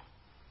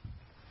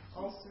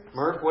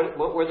 Murph,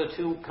 what were the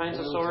 2 kinds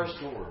of sores?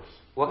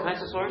 What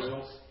kinds of sores?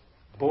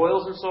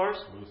 Boils and sores?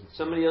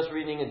 Somebody else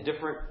reading a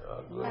different...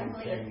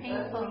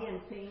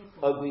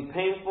 Ugly,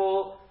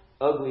 painful,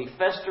 ugly,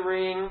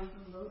 festering,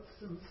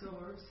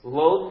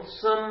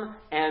 loathsome,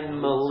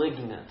 and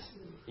malignant.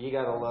 You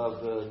gotta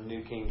love the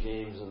New King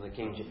James and the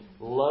King James.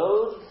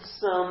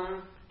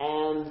 Loathsome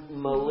and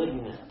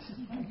malignant.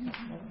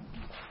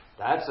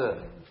 That's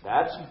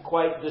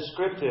quite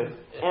descriptive.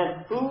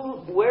 And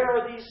where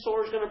are these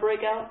sores going to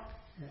break out?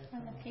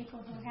 On the people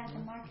who had the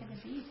mark of the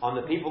beast. On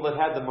the people that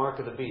had the mark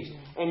of the beast.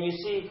 And you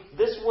see,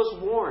 this was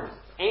warned.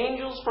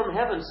 Angels from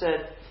heaven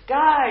said,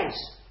 Guys,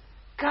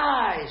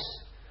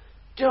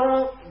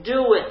 don't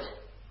do it.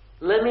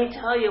 Let me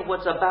tell you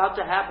what's about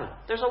to happen.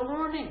 There's a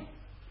warning.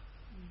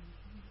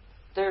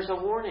 There's a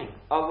warning.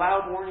 A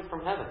loud warning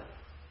from heaven.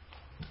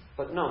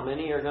 But no,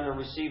 many are going to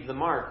receive the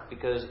mark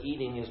because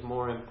eating is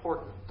more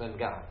important than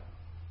God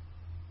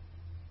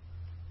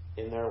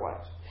in their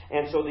lives.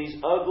 And so these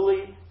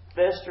ugly,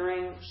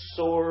 festering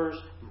sores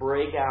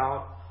break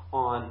out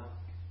on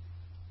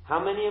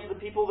how many of the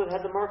people that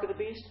had the mark of the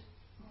beast?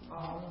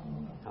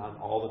 On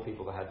all the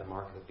people that had the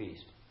mark of the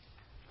beast.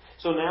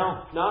 So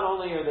now, not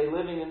only are they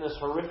living in this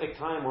horrific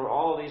time where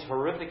all of these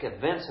horrific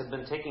events have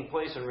been taking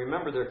place, and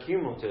remember they're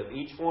cumulative.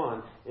 Each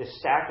one is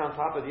stacked on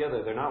top of the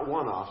other. They're not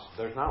one-offs.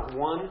 There's not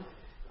one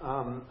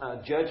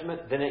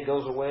judgment, then it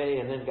goes away,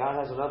 and then God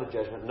has another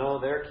judgment. No,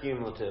 they're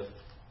cumulative.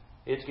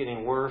 It's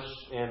getting worse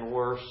and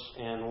worse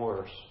and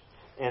worse.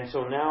 And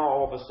so now,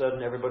 all of a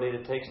sudden, everybody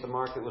that takes the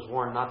mark that was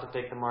warned not to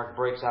take the mark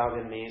breaks out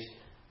in these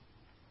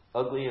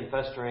ugly and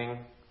festering,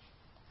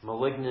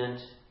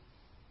 malignant,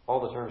 all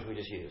the terms we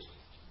just used.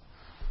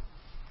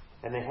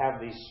 And they have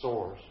these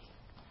sores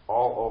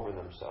all over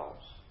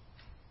themselves.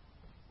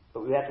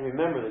 But we have to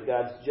remember that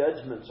God's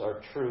judgments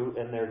are true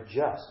and they're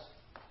just.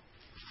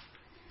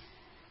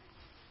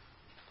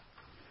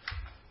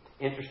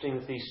 Interesting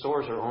that these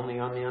sores are only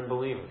on the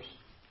unbelievers.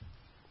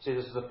 See,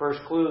 this is the first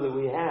clue that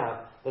we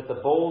have, that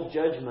the bowl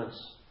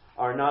judgments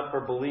are not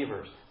for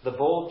believers. The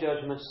bowl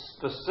judgments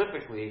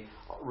specifically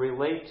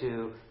relate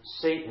to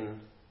Satan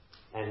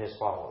and his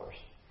followers,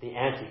 the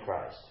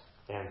Antichrist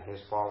and his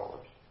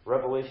followers.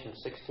 Revelation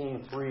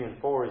 16:3 and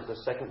 4 is the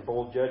second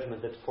bowl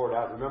judgment that's poured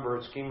out. Remember,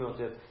 it's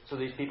cumulative. So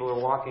these people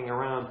are walking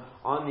around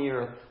on the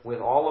earth with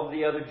all of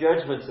the other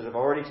judgments that have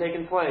already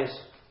taken place.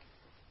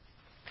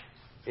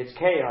 It's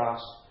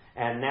chaos,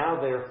 and now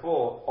they're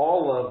full.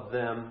 All of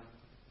them.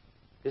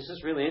 This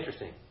is really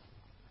interesting,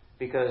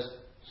 because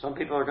some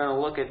people are going to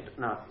look at...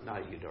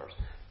 not you, Doris.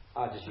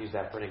 I'll just use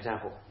that for an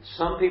example.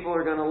 Some people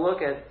are going to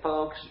look at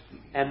folks,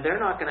 and they're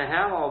not going to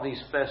have all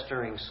these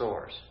festering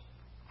sores.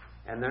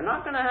 And they're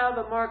not going to have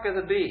the mark of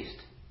the beast.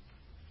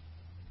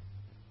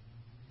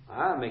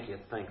 That'll make you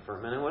think for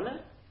a minute, wouldn't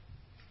it?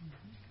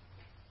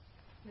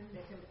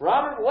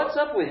 Robert, what's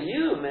up with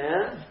you,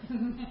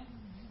 man?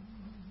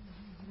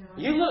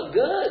 You look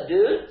good,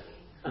 dude.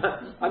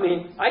 I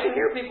mean, I can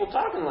hear people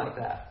talking like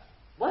that.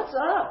 What's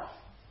up?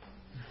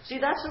 See,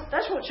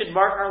 that's what should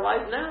mark our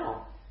life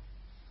now.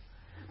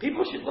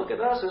 People should look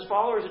at us as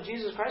followers of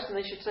Jesus Christ and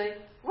they should say,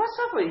 what's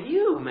up with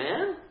you,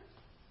 man?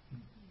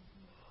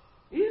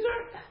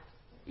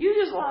 You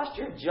just lost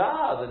your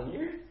job and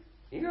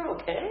you're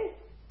okay?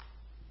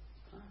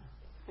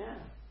 Yeah.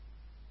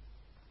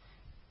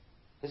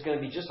 It's going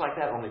to be just like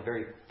that, only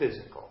very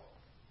physical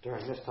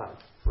during this time.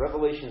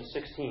 Revelation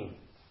 16,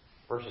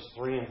 verses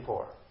 3 and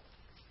 4.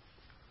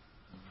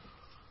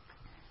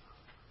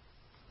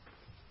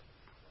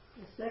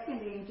 The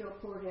second angel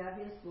poured out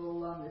his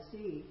bowl on the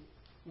sea,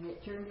 and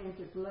it turned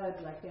into blood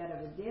like that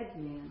of a dead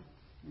man,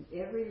 and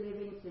every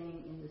living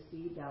thing in the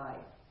sea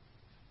died.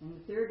 And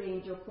the third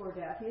angel poured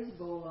out his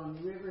bowl on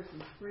the rivers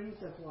and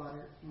springs of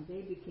water, and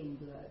they became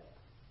blood.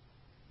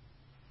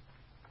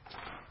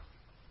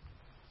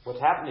 What's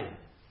happening?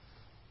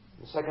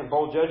 The second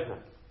bowl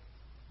judgment.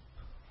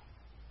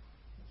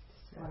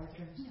 Water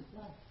turns to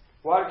blood.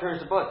 Water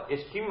turns to blood.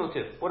 It's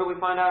cumulative. What do we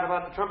find out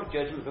about the trumpet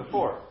judgment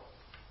before?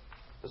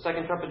 The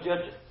second trumpet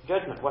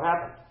judgment. What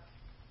happened?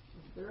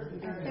 A third of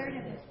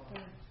it,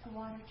 the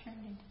water turned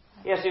into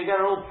blood. Yeah, so you've got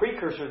an old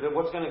precursor to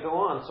what's going to go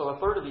on. So a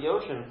third of the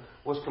ocean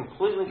was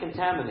completely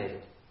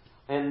contaminated.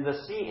 And the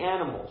sea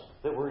animals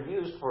that were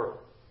used for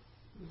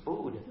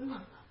food.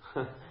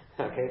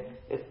 Okay?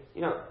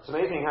 It's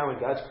amazing how in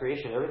God's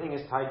creation everything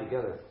is tied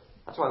together.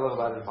 That's what I love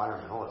about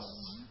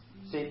environmentalists.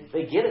 See,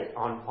 they get it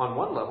on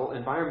one level.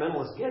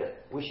 Environmentalists get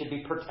it. We should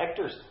be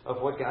protectors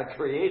of what God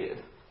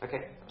created.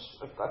 Okay?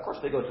 Of course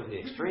they go to the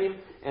extreme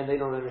and they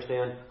don't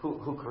understand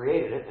who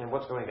created it and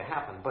what's going to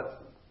happen.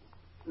 But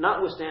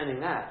notwithstanding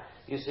that,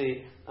 you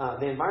see,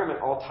 the environment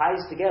all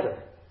ties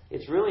together.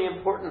 It's really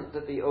important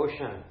that the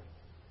ocean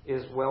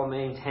is well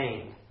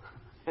maintained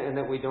and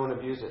that we don't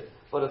abuse it.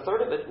 But a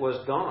third of it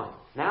was gone.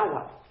 Now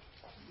what?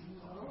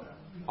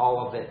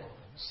 All of it.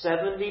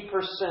 70%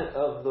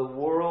 of the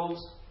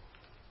world's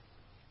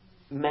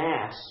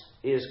mass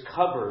is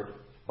covered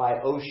by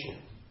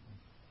ocean.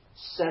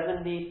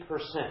 70%.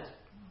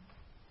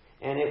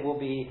 And it will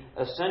be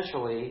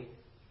essentially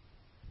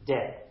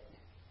dead.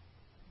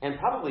 And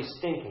probably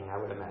stinking, I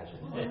would imagine.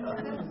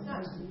 That's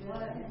not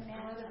blood of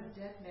a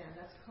dead man.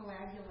 That's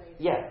coagulated.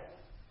 Yeah.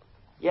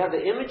 Yeah,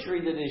 the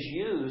imagery that is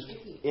used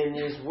in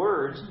these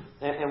words,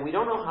 and we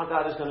don't know how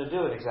God is going to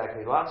do it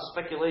exactly. Lots of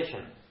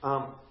speculation.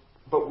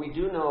 But we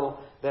do know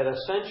that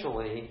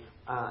essentially,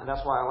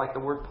 that's why I like the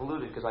word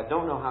polluted, because I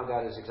don't know how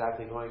God is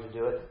exactly going to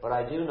do it, but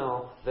I do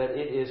know that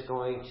it is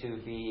going to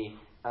be,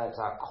 it's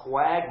a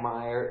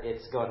quagmire,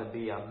 it's going to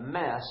be a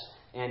mess,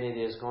 and it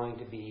is going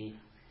to be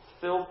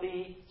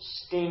filthy,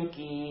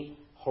 stinky,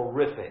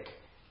 horrific.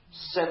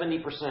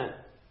 70%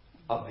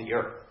 of the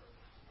earth.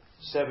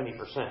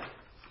 70%.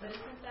 But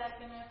isn't that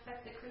going to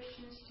affect the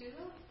Christians too,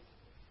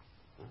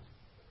 though?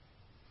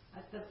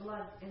 Like the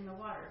blood in the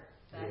water.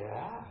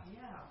 Yeah.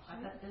 Yeah.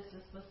 I thought this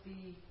is supposed to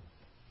be,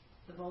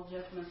 the bowl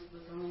judgment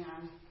was only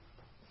on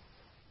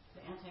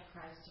the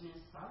Antichrist and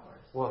his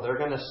followers. Well, they're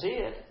going to see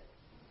it,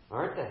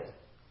 aren't they?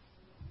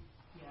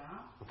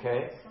 Yeah.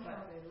 Okay.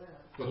 Somehow they live.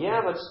 But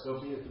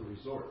they'll be at the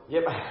resort.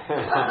 Yep.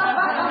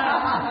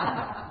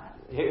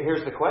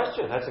 Here's the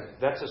question.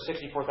 That's a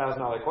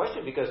 $64,000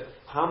 question, because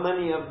how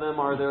many of them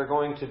are there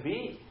going to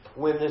be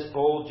when this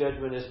bowl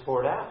judgment is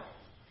poured out?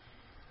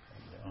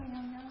 We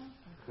don't know.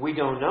 We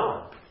don't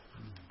know.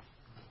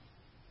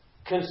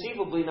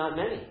 Conceivably, not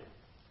many.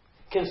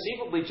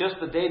 Conceivably, just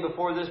the day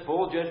before this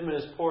bowl judgment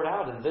is poured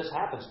out, and this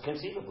happens.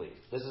 Conceivably,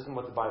 this isn't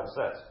what the Bible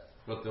says.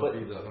 But there'll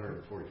be the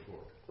 144.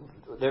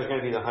 There's going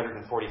to be the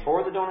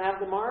 144 that don't have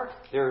the mark.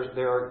 There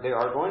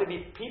are going to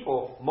be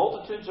people.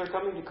 Multitudes are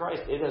coming to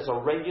Christ. It is a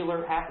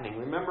regular happening.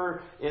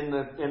 Remember in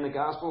the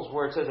Gospels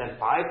where it says, and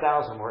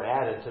 5,000 were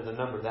added to the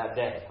number that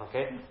day.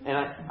 Okay, and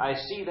I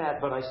see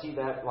that, but I see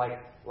that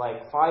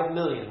like 5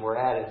 million were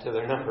added to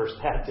their numbers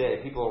that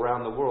day. People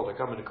around the world are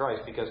coming to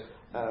Christ because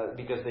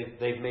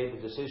they've made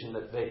the decision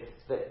that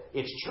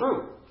it's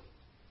true.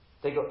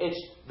 They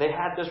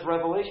had this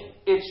revelation.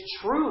 It's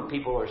true,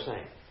 people are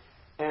saying.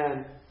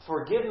 And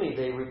forgive me,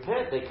 they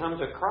repent, they come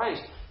to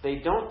Christ. They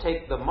don't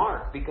take the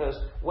mark, because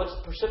what's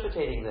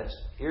precipitating this?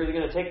 You're either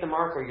going to take the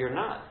mark or you're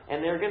not.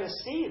 And they're going to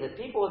see that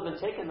people have been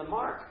taking the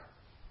mark.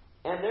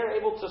 And they're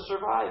able to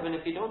survive. And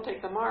if you don't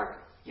take the mark,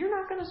 you're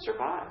not going to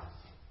survive.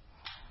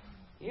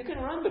 You can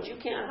run, but you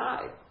can't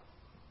hide.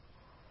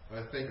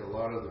 I think a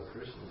lot of the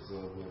Christians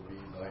will be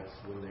like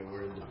when they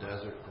were in the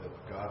desert,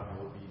 that God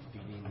will be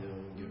feeding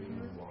them, giving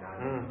them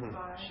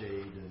water,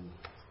 shade, and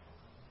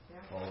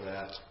all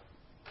that.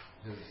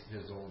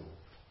 His own.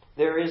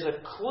 There is a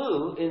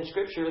clue in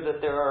Scripture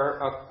that there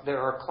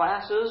are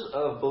classes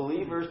of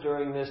believers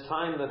during this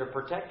time that are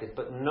protected,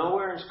 but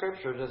nowhere in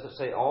Scripture does it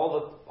say all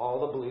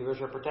the believers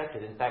are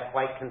protected. In fact,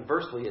 quite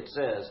conversely, it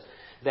says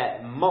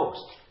that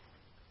most,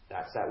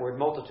 that's that word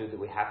multitude that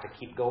we have to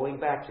keep going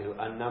back to,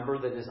 a number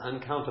that is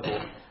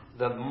uncountable,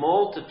 the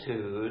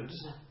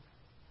multitudes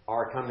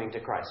are coming to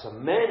Christ. So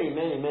many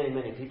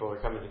people are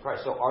coming to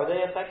Christ. So are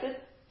they affected?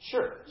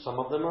 Sure. Some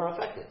of them are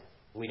affected.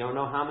 We don't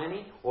know how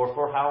many or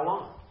for how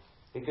long.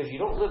 Because you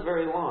don't live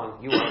very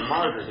long. You are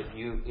martyred.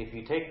 If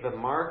you take the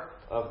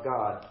mark of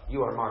God,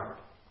 you are martyred.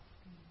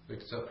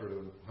 Except for the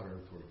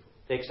 144.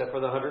 Except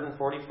for the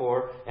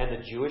 144 and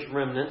the Jewish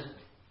remnant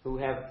who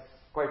have,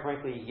 quite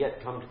frankly,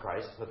 yet come to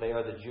Christ. But they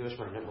are the Jewish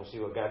remnant. We'll see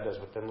what God does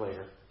with them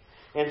later.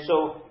 And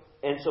so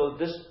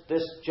this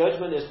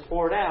judgment is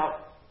poured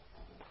out.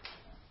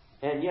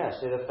 And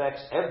yes, it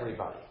affects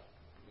everybody.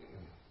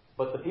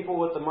 But the people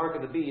with the mark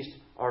of the beast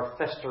are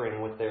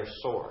festering with their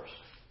sores.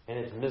 And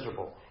it's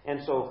miserable.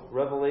 And so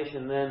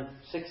Revelation then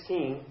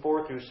 16,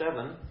 4 through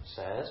 7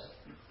 says...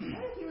 What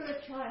if you were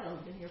a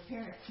child and your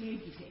parents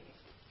made you take it?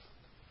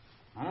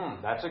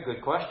 That's a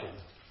good question.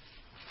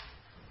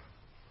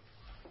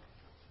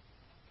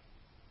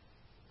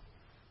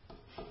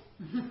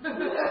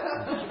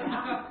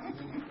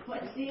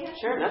 What's the answer?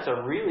 Sure, that's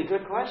a really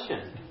good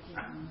question.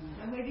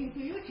 I'm waiting for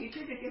you,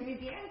 teacher, to give me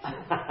the answer.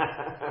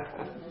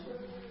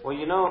 Well,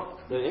 you know,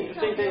 the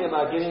interesting thing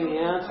about getting the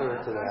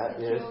answer to that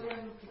is...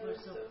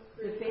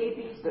 The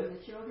babies and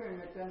the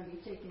children are going to be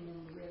taken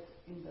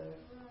in the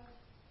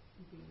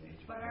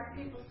But are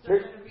people still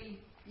going to be...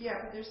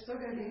 Yeah, but there's still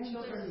going to be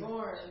children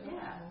born.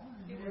 Yeah.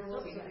 There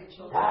will be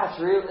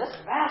children. That's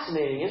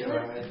fascinating, isn't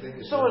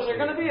it? So is there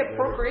going to be a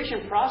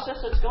procreation process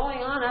that's going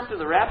on after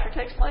the rapture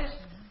takes place?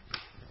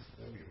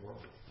 That'd be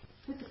horrible.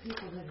 with the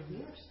people that are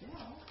here still.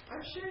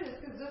 I'm sure it is,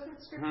 because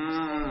doesn't Scripture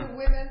say the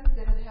women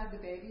that had had the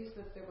babies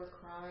that they were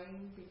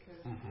crying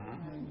because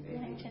they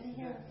had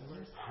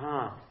babies?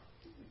 Huh.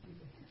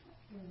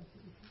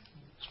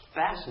 It's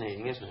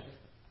fascinating, isn't it?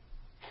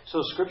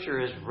 So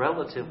Scripture is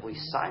relatively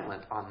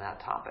silent on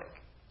that topic.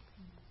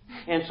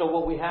 And so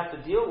what we have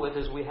to deal with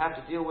is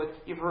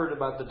you've heard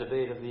about the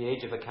debate of the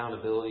age of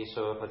accountability.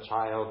 So if a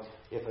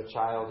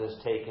child is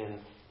taken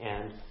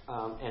and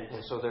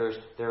so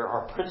there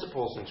are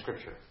principles in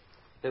Scripture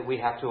that we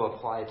have to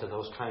apply to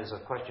those kinds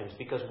of questions,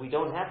 because we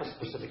don't have a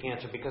specific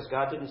answer, because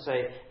God didn't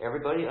say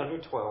everybody under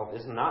 12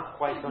 is not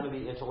quite going to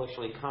be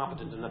intellectually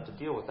competent enough to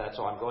deal with that,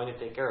 so I'm going to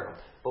take care of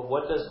them. But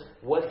what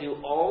do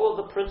all of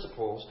the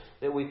principles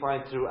that we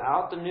find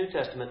throughout the New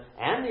Testament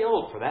and the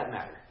Old, for that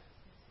matter?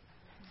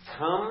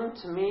 Come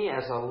to me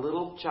as a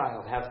little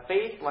child. Have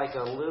faith like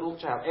a little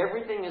child.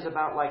 Everything is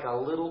about like a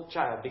little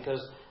child, because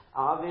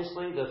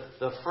obviously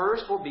the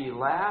first will be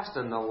last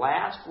and the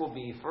last will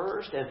be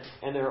first.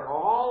 And there are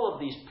all of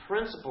these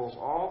principles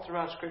all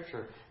throughout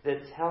Scripture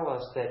that tell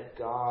us that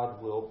God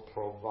will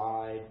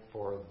provide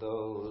for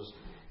those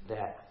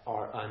that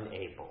are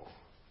unable.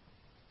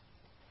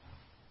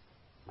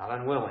 Not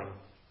unwilling,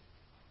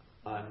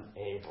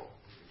 unable.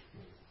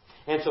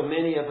 And so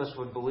many of us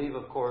would believe,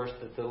 of course,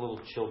 that the little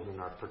children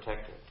are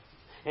protected.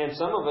 And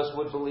some of us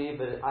would believe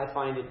that I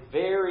find it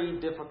very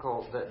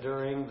difficult that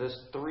during this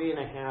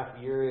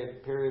 3.5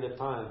 year period of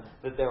time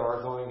that there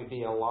are going to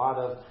be a lot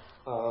of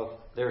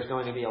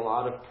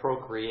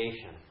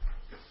procreation.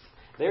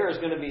 There is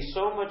going to be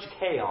so much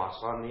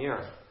chaos on the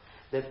earth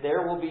that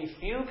there will be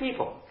few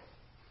people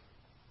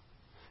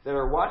that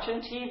are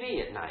watching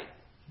TV at night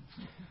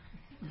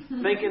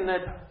thinking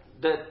that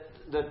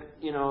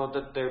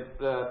they're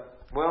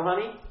well,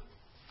 honey,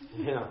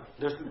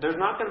 there's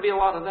not going to be a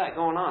lot of that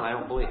going on, I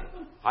don't believe.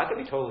 I could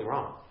be totally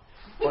wrong.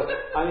 But,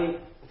 I mean,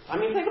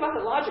 think about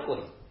it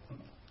logically.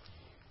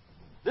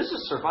 This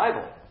is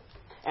survival.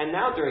 And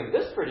now during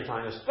this period of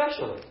time,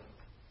 especially,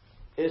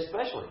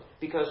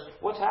 because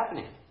what's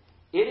happening?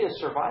 It is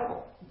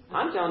survival.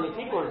 I'm telling you,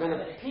 people are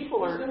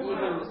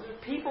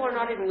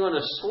not even going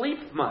to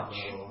sleep much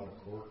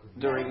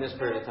during this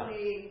period of time.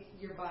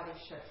 Your body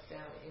shuts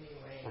down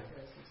anyway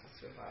because it's a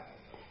survival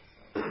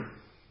mode.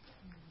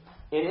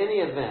 In any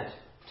event,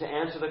 to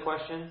answer the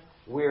question,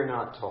 we're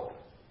not told.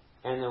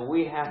 And then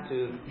we have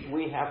to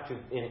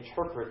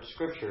interpret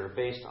Scripture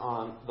based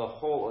on the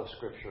whole of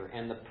Scripture.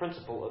 And the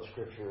principle of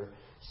Scripture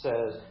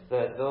says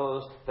that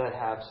those that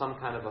have some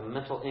kind of a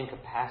mental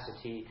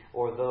incapacity,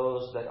 or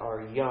those that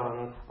are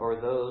young, or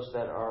those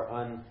that are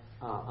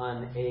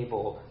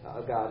unable,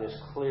 God is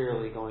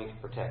clearly going to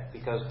protect.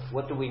 Because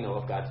what do we know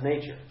of God's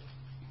nature?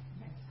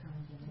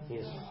 He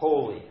is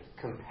holy,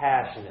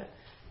 compassionate,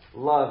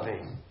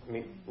 loving. I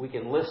mean, we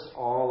can list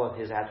all of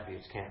His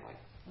attributes, can't we?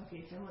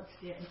 Okay, so let's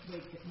stay and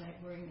wake at night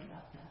worrying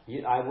about that.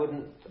 I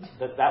wouldn't.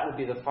 That would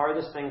be the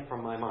farthest thing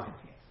from my mind.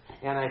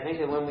 And I think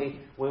that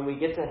when we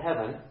get to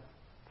heaven,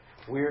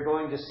 we're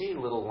going to see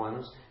little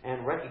ones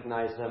and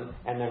recognize them,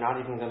 and they're not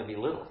even going to be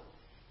little.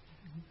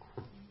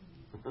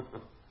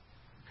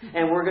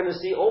 And we're going to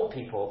see old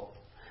people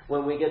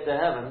when we get to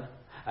heaven,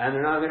 and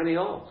they're not going to be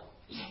old.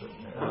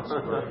 That's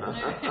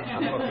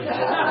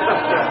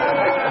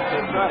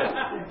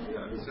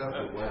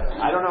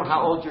I don't know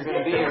how old you're going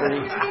to be,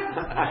 Ernie,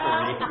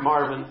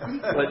 Marvin,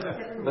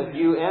 but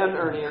you and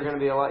Ernie are going to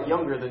be a lot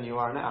younger than you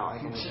are now. I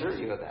can assure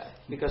you of that,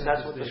 because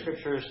that's what the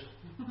Scriptures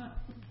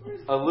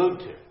allude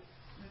to,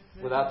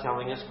 without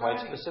telling us quite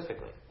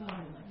specifically.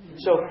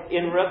 So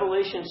in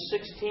Revelation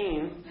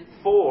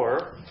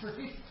 16:4,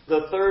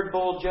 the third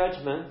bowl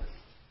judgment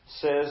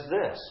says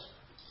this.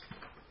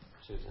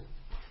 Susan,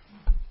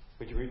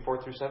 would you read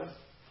 4 through 7?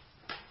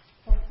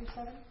 4 through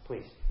 7?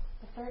 Please.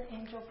 The third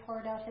angel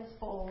poured out his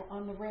bowl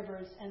on the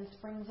rivers and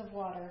springs of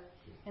water,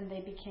 and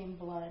they became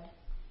blood.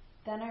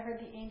 Then I heard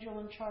the angel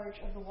in charge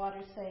of the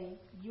water say,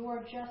 "You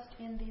are just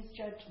in these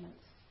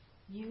judgments,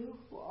 you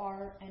who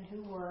are and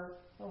who were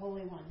the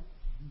Holy One,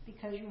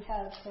 because you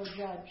have so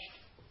judged.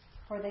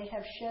 For they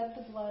have shed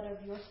the blood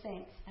of your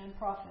saints and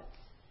prophets,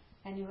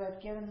 and you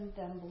have given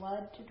them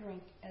blood to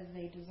drink as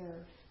they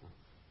deserve."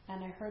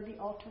 And I heard the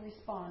altar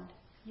respond,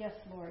 "Yes,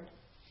 Lord,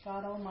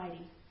 God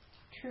Almighty,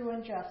 true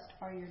and just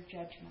are your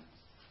judgments."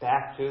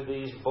 Back to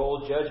these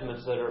bold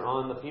judgments that are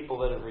on the people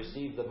that have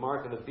received the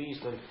mark of the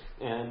beast,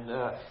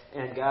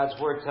 and God's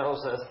word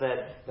tells us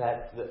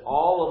that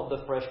all of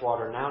the fresh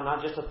water, now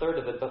not just a third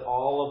of it, but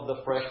all of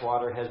the fresh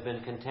water has been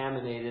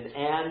contaminated,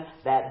 and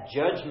that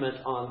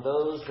judgment on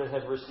those that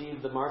have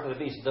received the mark of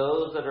the beast,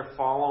 those that are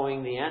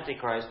following the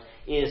Antichrist,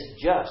 is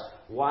just.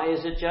 Why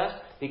is it just?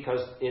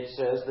 Because it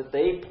says that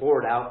they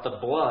poured out the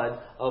blood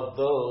of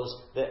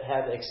those that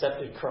had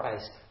accepted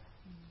Christ.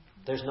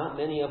 There's not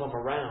many of them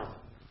around.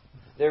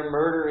 They're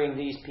murdering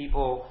these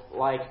people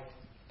like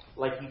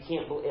you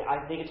can't believe.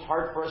 I think it's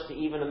hard for us to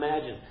even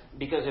imagine.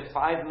 Because if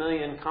 5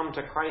 million come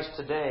to Christ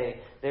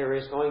today, there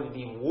is going to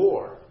be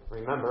war.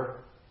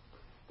 Remember,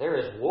 there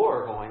is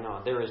war going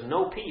on. There is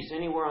no peace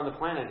anywhere on the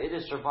planet. It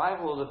is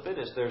survival of the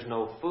fittest. There's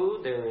no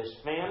food. There is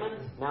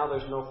famine. Now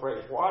there's no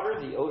fresh water.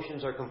 The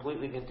oceans are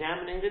completely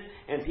contaminated.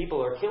 And people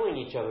are killing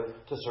each other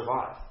to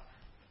survive.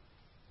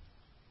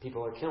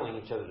 People are killing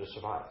each other to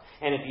survive.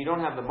 And if you don't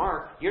have the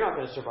mark, you're not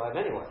going to survive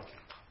anyway.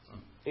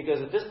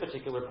 Because at this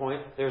particular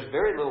point, there's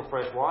very little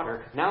fresh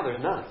water. Now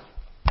there's none.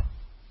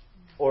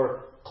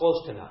 Or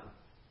close to none.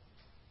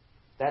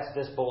 That's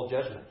this bold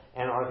judgment.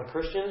 And are the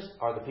Christians,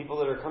 are the people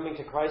that are coming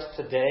to Christ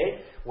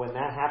today, when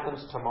that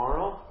happens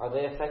tomorrow, are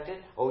they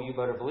affected? Oh, you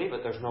better believe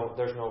it. There's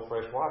no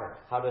fresh water.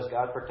 How does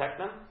God protect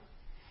them?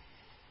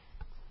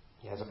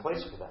 He has a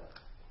place for them.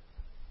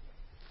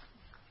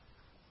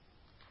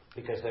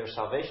 Because their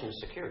salvation is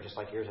secure, just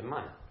like yours and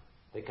mine.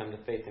 They come to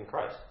faith in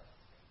Christ.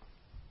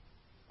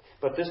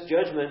 But this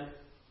judgment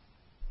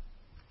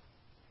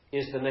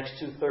is the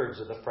next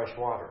 2/3 of the fresh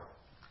water.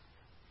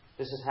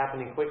 This is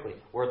happening quickly.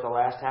 We're at the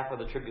last half of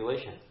the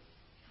tribulation.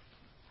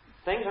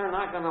 Things are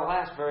not going to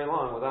last very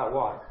long without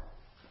water,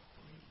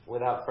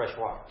 without fresh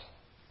water.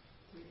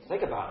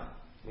 Think about it.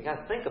 We got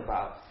to think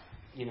about,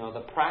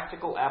 the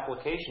practical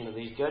application of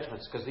these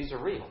judgments, because these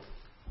are real.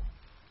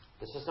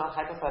 This is not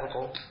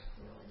hypothetical.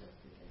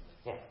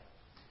 Yeah.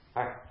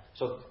 All right.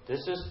 So this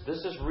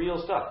is real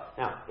stuff.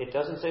 Now, it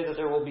doesn't say that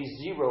there will be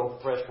zero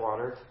fresh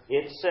water.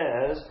 It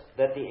says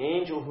that the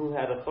angel who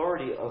had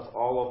authority of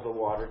all of the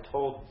water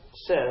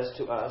says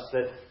to us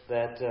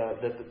that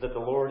the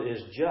Lord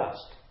is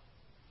just,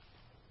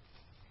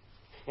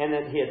 and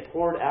that He had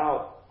poured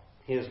out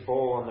His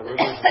bowl on the rivers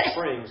and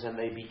springs, and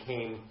they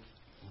became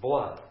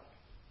blood.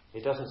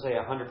 It doesn't say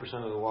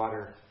 100% of the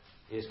water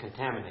is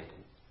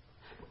contaminated.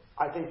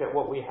 I think that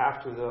what we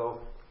have to,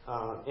 though,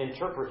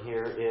 interpret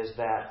here is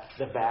that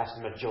the vast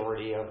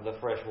majority of the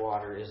fresh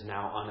water is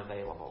now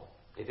unavailable.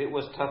 If it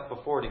was tough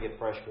before to get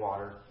fresh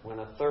water, when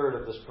 1/3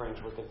 of the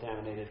springs were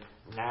contaminated,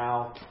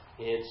 now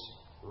it's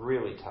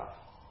really tough.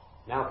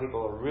 Now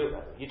people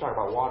are you talk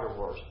about water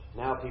wars.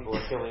 Now people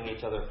are killing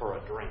each other for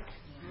a drink.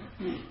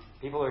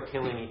 People are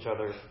killing each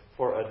other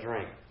for a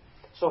drink.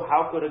 So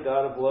how could a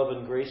God of love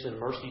and grace and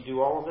mercy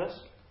do all of this?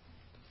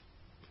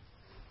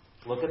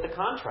 Look at the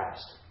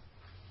contrast.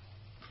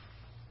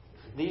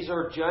 These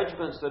are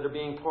judgments that are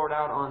being poured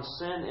out on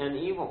sin and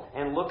evil.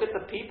 And look at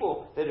the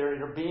people that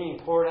are being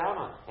poured out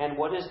on. And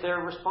what is their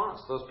response?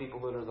 Those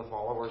people that are the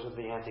followers of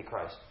the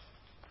Antichrist.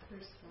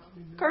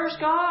 Curse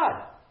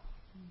God!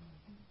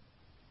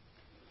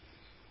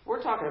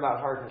 We're talking about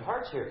hardened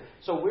hearts here.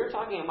 So we're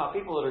talking about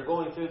people that are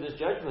going through this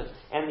judgment.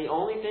 And the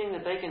only thing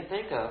that they can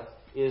think of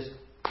is,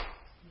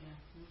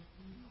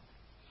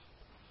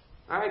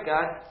 all right,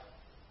 God.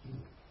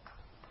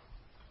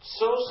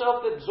 So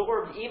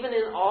self-absorbed, even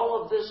in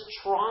all of this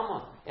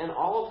trauma and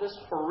all of this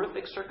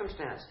horrific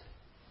circumstance.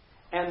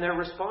 And their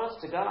response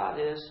to God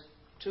is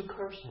to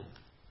curse Him.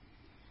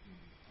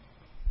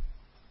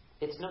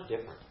 It's no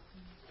different.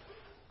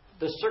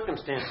 The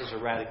circumstances are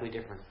radically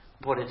different,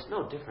 but it's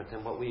no different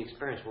than what we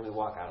experience when we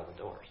walk out of the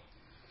doors.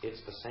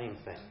 It's the same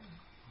thing.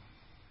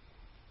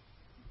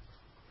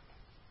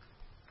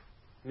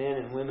 Men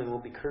and women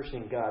will be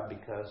cursing God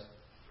because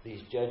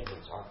these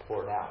judgments are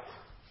poured out.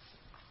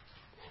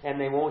 And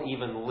they won't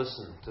even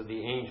listen to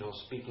the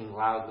angels speaking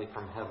loudly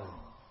from heaven.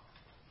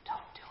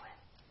 Don't do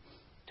it.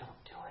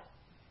 Don't do it.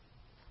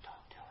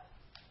 Don't do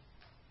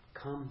it.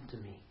 Come to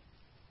me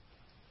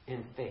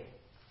in faith.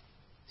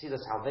 See, the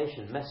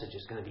salvation message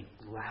is going to be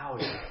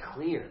loud and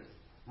clear,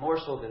 more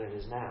so than it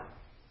is now.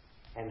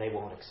 And they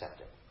won't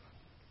accept it.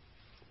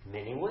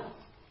 Many will.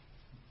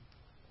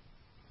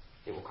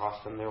 It will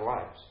cost them their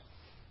lives.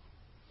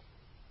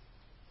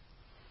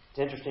 It's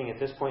interesting at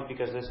this point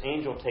because this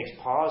angel takes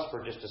pause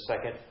for just a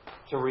second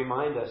to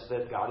remind us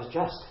that God is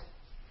just.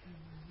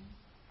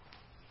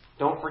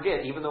 Don't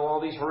forget, even though all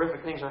these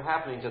horrific things are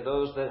happening to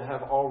those that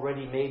have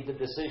already made the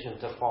decision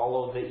to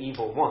follow the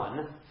evil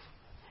one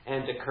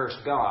and to curse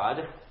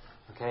God,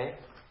 okay,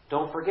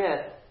 don't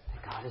forget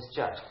that God is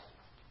just.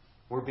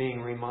 We're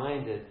being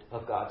reminded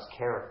of God's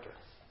character.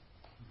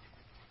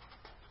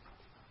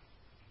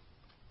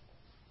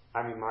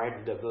 I'm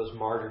reminded of those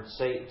martyred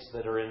saints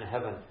that are in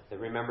heaven that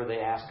remember they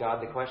asked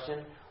God the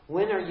question,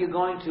 when are you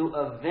going to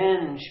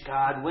avenge,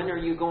 God? When are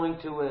you going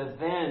to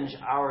avenge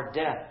our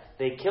death?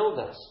 They killed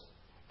us.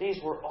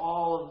 These were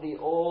all of the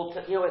Old...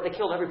 they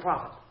killed every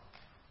prophet.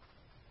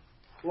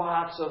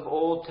 Lots of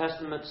Old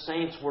Testament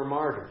saints were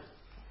martyred.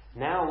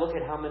 Now look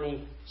at how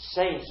many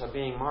saints are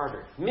being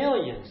martyred.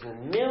 Millions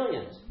and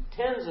millions,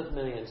 tens of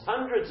millions,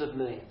 hundreds of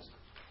millions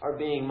are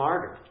being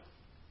martyred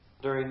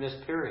during this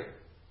period.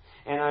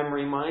 And I'm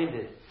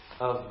reminded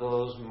of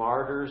those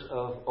martyrs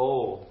of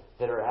old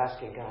that are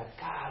asking God,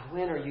 God,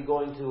 when are you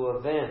going to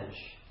avenge?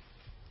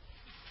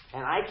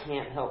 And I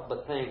can't help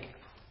but think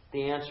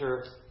the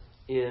answer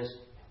is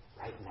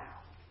right now.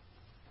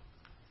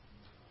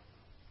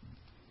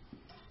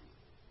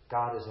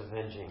 God is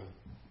avenging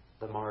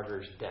the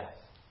martyr's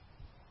deaths.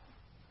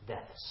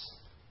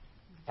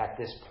 At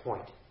this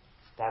point,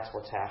 that's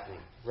what's happening.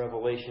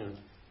 Revelation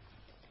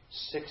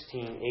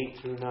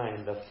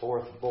 16:8-9, the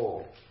fourth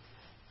bowl.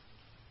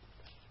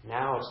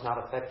 Now it's not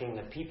affecting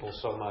the people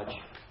so much.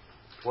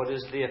 What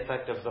is the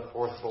effect of the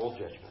fourth bowl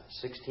judgment?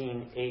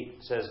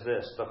 16:8 says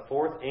this, the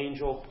fourth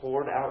angel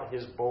poured out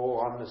his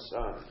bowl on the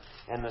sun,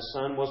 and the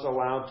sun was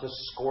allowed to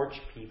scorch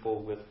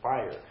people with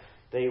fire.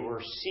 They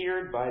were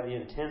seared by the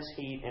intense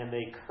heat, and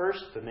they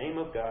cursed the name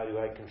of God who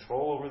had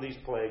control over these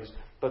plagues,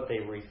 but they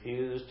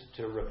refused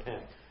to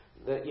repent.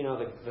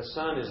 The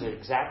sun is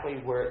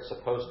exactly where it's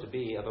supposed to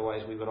be,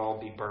 otherwise we would all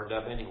be burned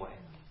up anyway.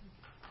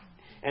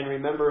 And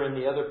remember in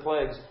the other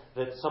plagues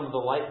that some of the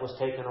light was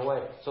taken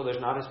away. So there's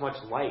not as much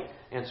light.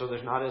 And so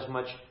there's not as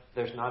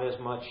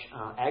much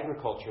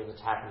agriculture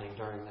that's happening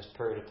during this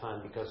period of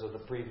time because of the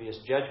previous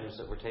judgments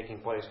that were taking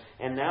place.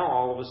 And now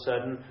all of a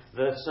sudden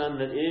the sun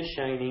that is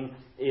shining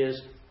is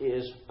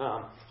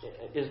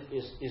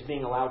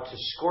being allowed to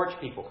scorch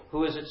people.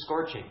 Who is it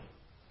scorching?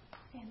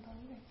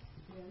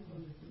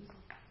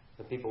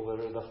 The people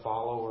that are the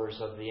followers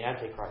of the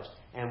Antichrist.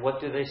 And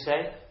what do they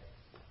say?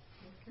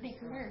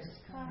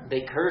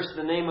 They curse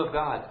the name of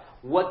God.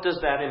 What does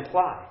that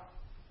imply?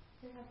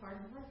 They have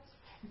hardened hearts.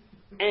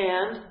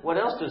 And what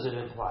else does it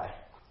imply?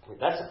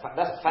 That's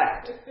a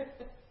fact.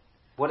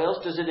 What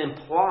else does it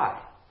imply?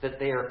 That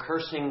they are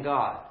cursing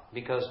God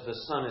because the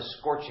sun is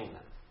scorching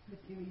them. But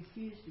they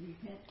refuse to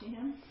repent to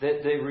Him?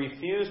 That they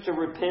refuse to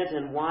repent.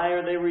 And why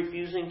are they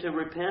refusing to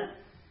repent?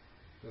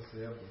 Because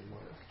they have the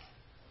mark.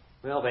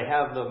 Well, they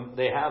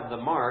have the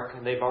mark,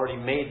 and they've already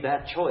made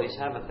that choice,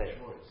 haven't they?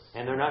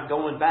 And they're not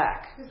going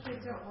back. Because they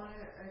don't want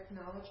to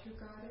acknowledge who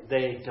God is?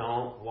 They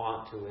don't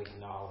want to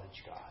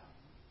acknowledge God.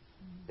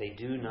 They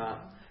do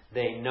not.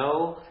 They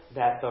know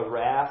that the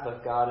wrath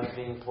of God is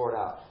being poured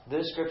out.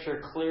 This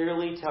scripture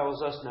clearly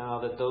tells us now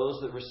that those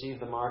that receive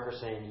the mark are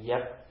saying,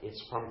 yep,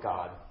 it's from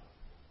God.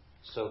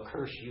 So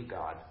curse you,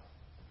 God.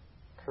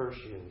 Curse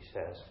you, he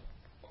says.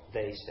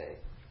 They say.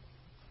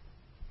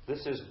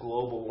 This is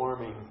global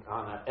warming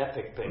on an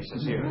epic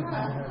basis here.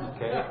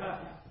 Okay?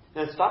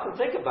 And stop and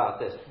think about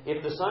this.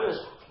 If the sun is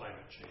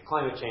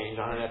climate change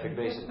on an epic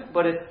basis,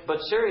 but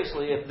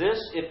seriously, if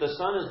the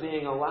sun is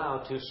being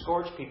allowed to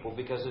scorch people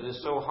because it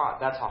is so hot,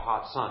 that's a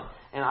hot sun.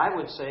 And I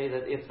would say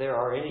that if there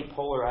are any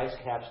polar ice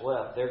caps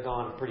left, they're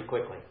gone pretty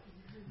quickly.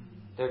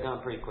 They're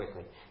gone pretty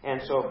quickly.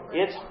 And so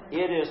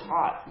it is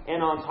hot.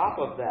 And on top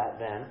of that,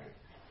 then,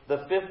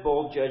 the fifth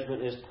bowl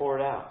judgment is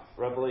poured out.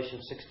 Revelation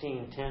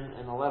 16:10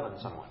 and 11,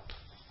 someone.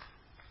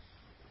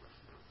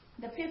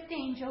 The fifth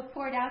angel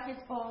poured out his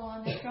bowl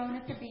on the throne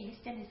of the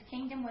beast, and his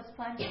kingdom was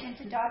plunged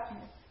into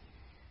darkness.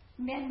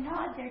 Men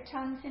gnawed their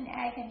tongues in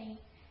agony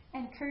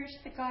and cursed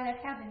the God of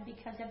heaven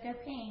because of their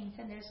pains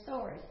and their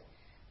sores,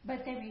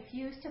 but they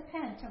refused to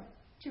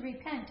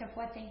repent of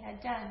what they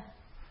had done.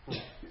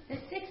 The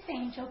sixth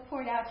angel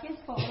poured out his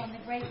bowl on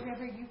the great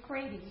river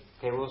Euphrates.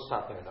 Okay, we'll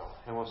stop there though,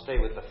 and we'll stay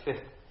with the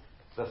fifth.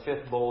 The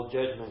fifth bowl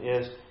judgment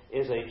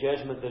is a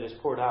judgment that is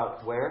poured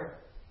out where?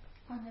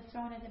 On the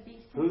throne of the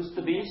beast. Who's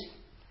the beast?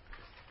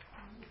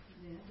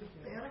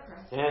 The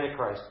Antichrist. The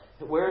Antichrist.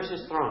 Where is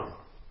his throne?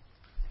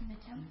 In the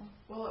temple.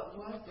 Well, it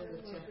was in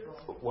the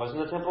temple. Was in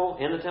the temple?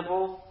 In the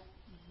temple?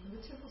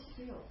 The temple's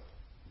sealed.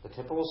 The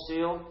temple was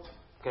sealed.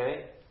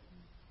 Okay.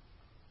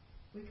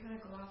 We kind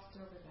of glossed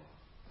over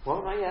that.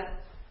 Well, not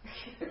yet.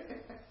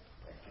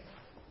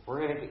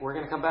 We're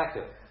gonna come back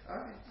to it.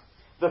 Okay.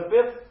 The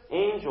fifth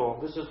angel,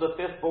 this is the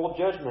fifth bowl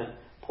judgment,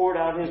 poured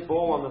out his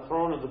bowl on the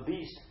throne of the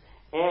beast,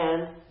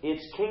 and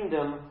its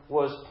kingdom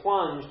was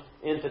plunged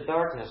into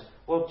darkness.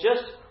 Well,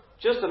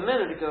 just a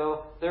minute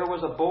ago, there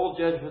was a bowl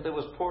judgment that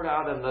was poured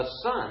out, and the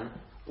sun,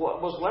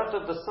 what was left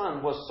of the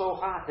sun, was so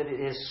hot that it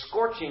is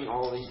scorching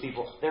all these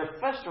people. They're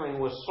festering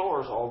with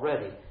sores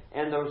already,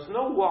 and there's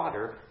no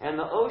water, and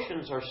the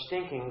oceans are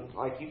stinking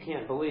like you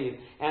can't believe,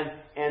 and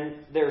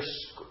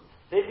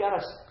they've got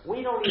us.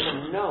 We don't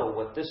even know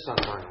what this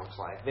sunburn looks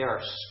like. They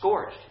are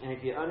scorched, and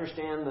if you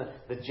understand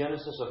the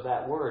genesis of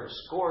that word,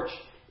 scorched,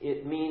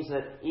 it means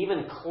that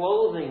even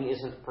clothing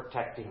isn't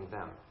protecting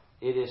them.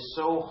 It is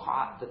so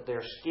hot that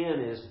their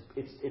skin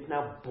it's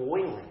now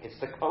boiling. It's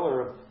the color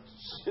of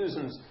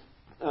Susan's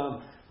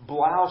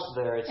blouse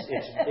there.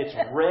 It's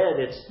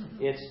red.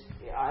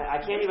 I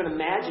can't even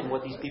imagine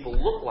what these people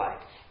look like.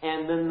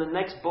 And then the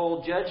next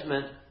bowl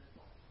judgment,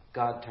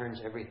 God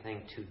turns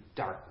everything to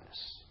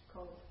darkness.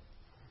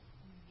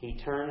 He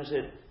turns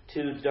it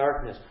to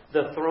darkness.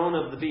 The throne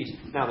of the beast.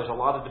 Now, there's a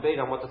lot of debate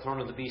on what the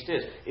throne of the beast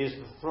is. Is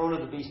the throne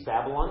of the beast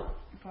Babylon?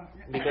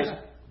 Because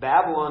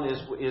Babylon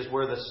is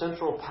where the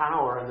central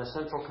power and the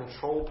central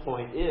control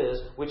point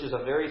is, which is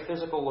a very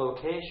physical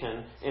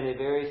location in a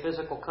very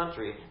physical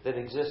country that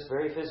exists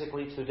very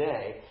physically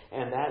today.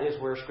 And that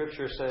is where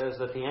Scripture says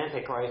that the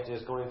Antichrist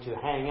is going to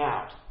hang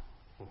out.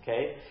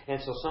 Okay? And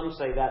so some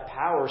say that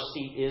power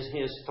seat is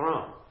his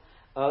throne.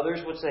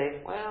 Others would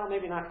say, well,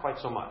 maybe not quite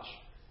so much.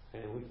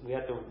 And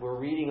we're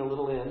reading a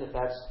little in, if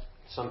that's,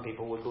 some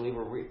people would believe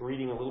we're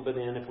reading a little bit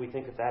in if we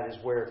think that is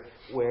where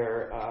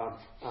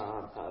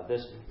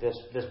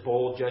this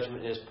bowl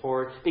judgment is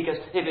poured. Because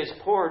if it's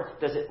poured,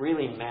 does it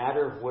really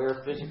matter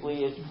where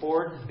physically it's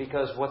poured?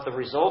 Because what the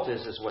result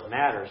is what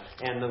matters.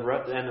 And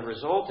the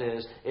result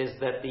is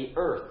that the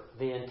earth,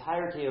 the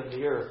entirety of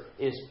the earth,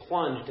 is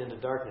plunged into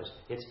darkness.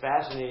 It's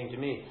fascinating to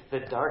me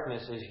that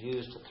darkness is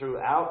used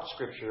throughout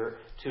Scripture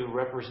to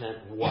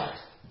represent what?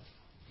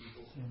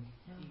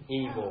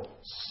 Evil,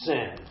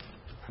 sin.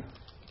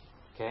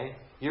 Okay?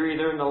 You're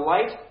either in the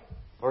light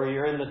or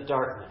you're in the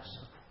darkness.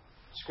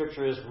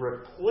 Scripture is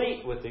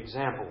replete with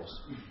examples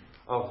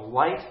of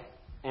light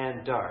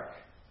and dark.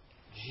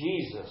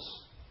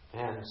 Jesus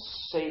and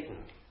Satan.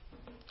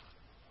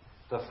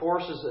 The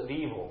forces of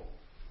evil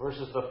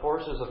versus the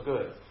forces of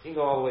good. You can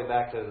go all the way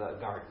back to the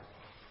garden.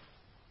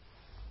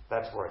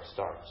 That's where it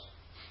starts.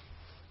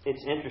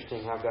 It's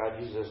interesting how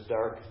God uses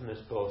darkness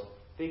both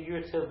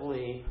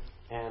figuratively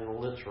and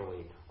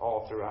literally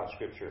all throughout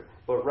Scripture.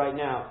 But right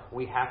now,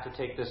 we have to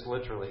take this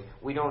literally.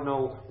 We don't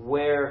know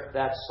where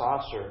that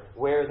saucer,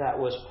 where that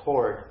was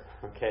poured.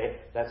 Okay?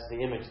 That's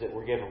the image that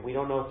we're given. We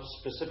don't know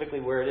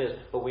specifically where it is,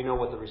 but we know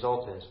what the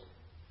result is.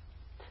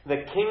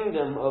 The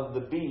kingdom of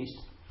the beast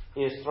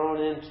is thrown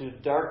into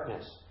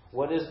darkness.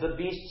 What is the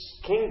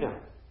beast's kingdom?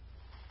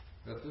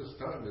 At this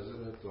time,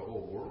 isn't it the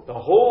whole world? The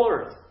whole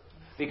earth.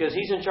 Because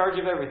he's in charge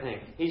of everything.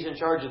 He's in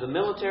charge of the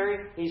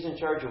military. He's in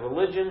charge of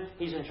religion.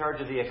 He's in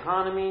charge of the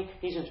economy.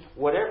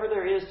 Whatever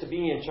there is to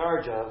be in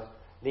charge of,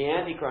 the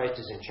Antichrist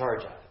is in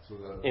charge of.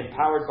 So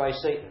empowered by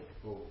Satan.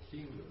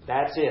 Kingdom.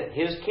 That's it.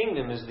 His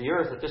kingdom is the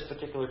earth at this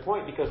particular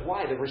point. Because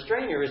why? The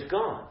restrainer is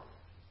gone.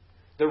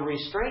 The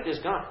restraint is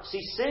gone.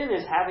 See, sin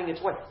is having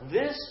its way.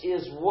 This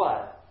is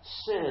what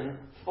sin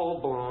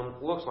full-blown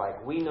looks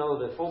like. We know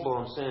that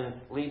full-blown sin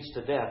leads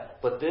to death.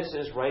 But this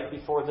is right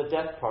before the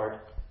death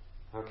part.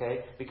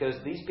 Okay? Because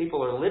these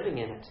people are living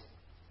in it.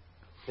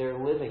 They're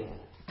living in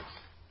it.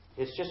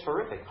 It's just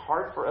horrific.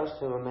 Hard for us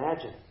to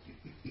imagine.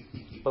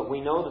 But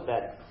we know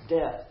that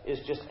death is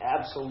just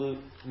absolute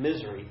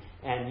misery.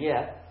 And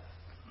yet,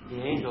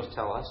 the angels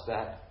tell us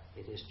that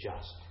it is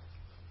just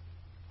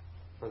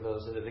for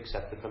those that have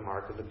accepted the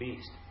mark of the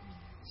beast.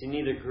 See,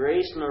 neither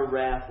grace nor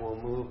wrath will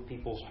move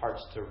people's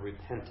hearts to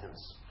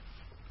repentance.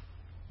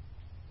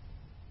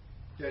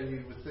 Yeah,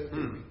 you would think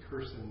they'd be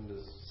cursing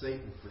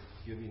Satan for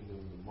giving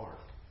them the mark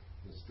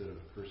instead of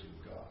cursing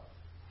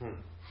God.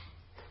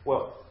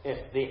 Well,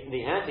 if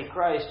the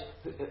Antichrist,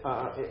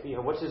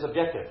 what's his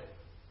objective?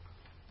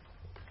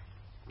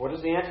 What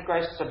is the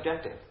Antichrist's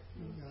objective?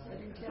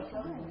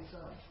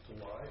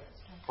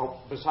 Oh,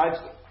 besides,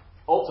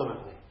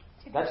 ultimately,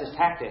 that's his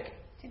tactic.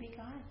 To be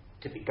God.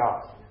 To be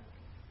God.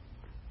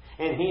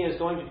 And he is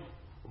going to,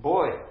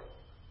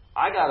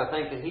 I got to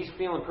think that he's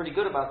feeling pretty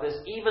good about this,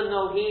 even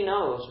though he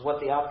knows what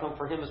the outcome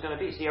for him is going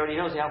to be. See, he already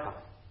knows the outcome.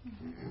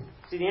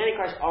 See, the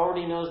Antichrist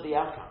already knows the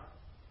outcome.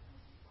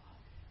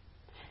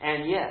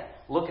 And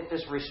yet, look at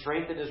this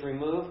restraint that is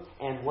removed,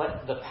 and look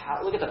at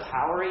the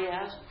power he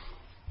has.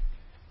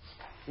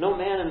 No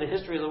man in the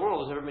history of the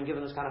world has ever been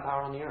given this kind of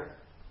power on the earth.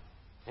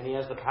 And he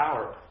has the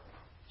power,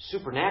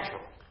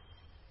 supernaturally,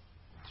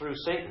 through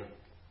Satan,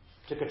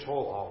 to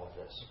control all of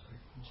this.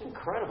 It's an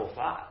incredible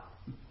thought.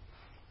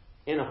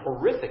 In a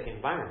horrific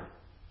environment.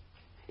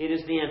 It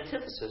is the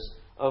antithesis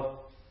of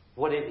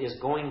what it is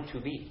going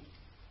to be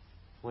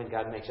when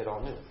God makes it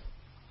all new.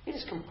 It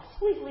is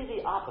completely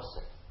the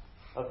opposite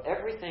of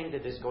everything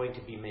that is going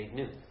to be made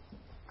new.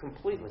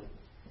 Completely.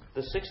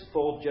 The sixth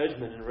bowl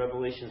judgment in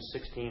Revelation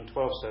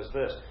 16:12 says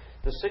this.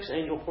 The sixth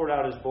angel poured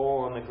out his bowl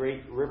on the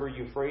great river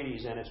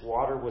Euphrates, and its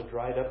water was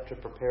dried up to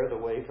prepare the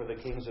way for the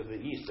kings of the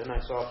east. Then I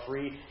saw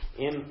 3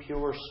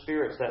 impure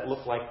spirits that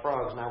looked like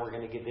frogs. Now we're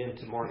going to get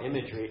into more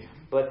imagery.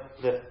 But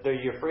the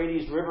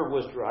Euphrates River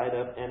was dried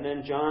up, and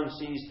then John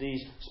sees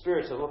these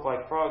spirits that look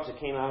like frogs that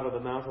came out of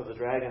the mouth of the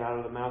dragon, out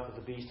of the mouth of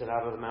the beast, and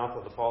out of the mouth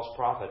of the false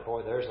prophet.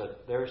 Boy, there's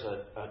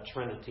a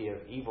trinity of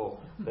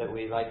evil that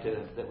we like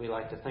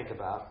to think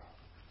about.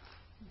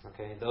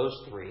 Okay, those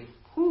 3.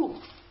 Whew.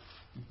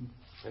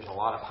 There's a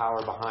lot of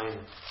power behind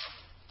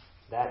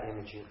that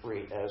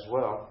imagery as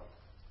well.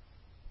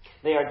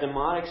 They are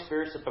demonic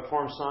spirits that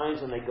perform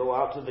signs, and they go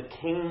out to the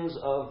kings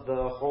of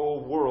the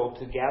whole world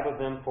to gather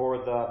them for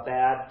the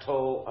bad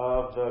toll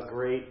of the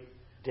great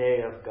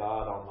day of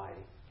God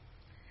Almighty.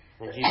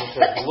 And Jesus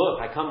says, "Look,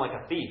 I come like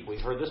a thief."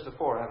 We've heard this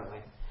before, haven't we?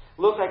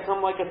 "Look, I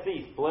come like a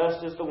thief.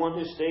 Blessed is the one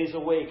who stays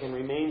awake and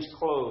remains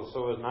clothed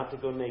so as not to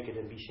go naked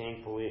and be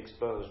shamefully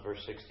exposed."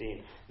 Verse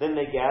 16. Then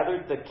they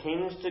gathered the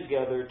kings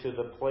together to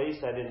the place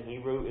that in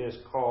Hebrew is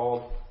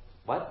called,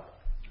 what?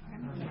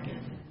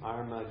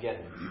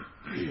 Armageddon.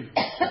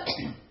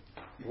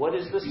 What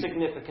is the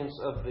significance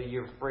of the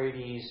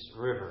Euphrates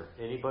River?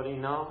 Anybody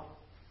know?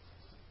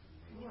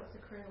 What's the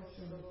cradle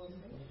of the Lord's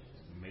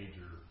name?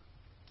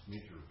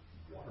 Major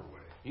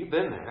waterway. You've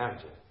been there,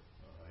 haven't you?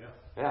 Yeah.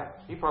 Yeah,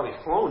 you've probably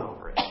flown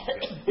over it.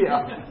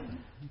 Yeah.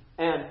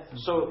 And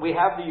so we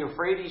have the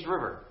Euphrates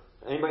River.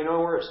 Anybody know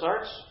where it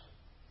starts?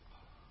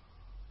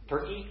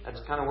 Turkey?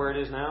 That's kind of where it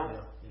is now.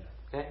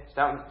 Yeah. Okay,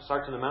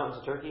 starts in the mountains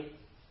of Turkey.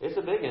 It's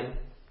a big one.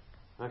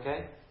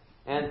 Okay,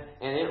 and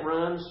it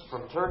runs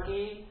from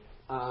Turkey.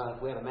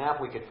 We have a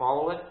map; we could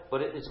follow it,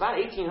 but it's about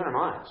 1,800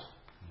 miles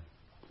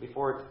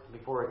before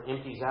it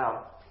empties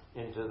out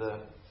into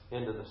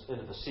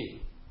the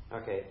sea.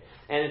 Okay,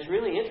 and it's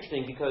really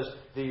interesting because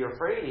the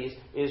Euphrates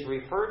is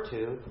referred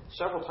to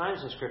several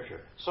times in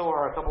Scripture. So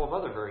are a couple of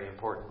other very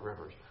important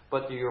rivers.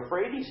 But the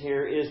Euphrates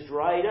here is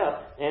dried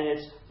up, and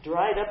it's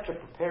dried up to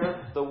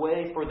prepare the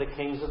way for the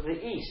kings of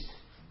the east.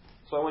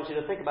 So I want you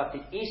to think about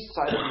the east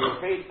side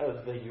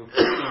of the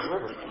Euphrates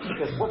River,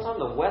 because what's on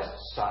the west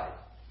side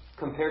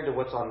compared to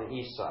what's on the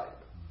east side?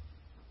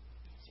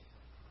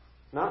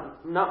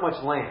 Not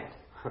much land.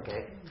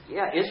 Okay,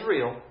 yeah,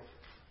 Israel,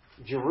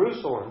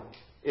 Jerusalem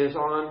is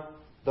on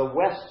the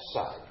west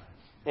side,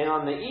 and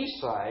on the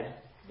east side,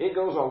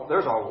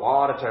 there's a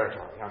lot of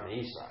territory on the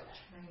east side.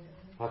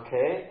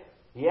 Okay,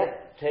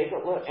 yet take a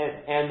look,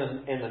 and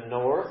in the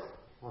north.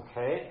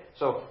 Okay,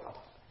 so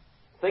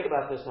think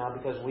about this now,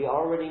 because we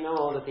already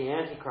know that the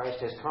Antichrist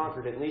has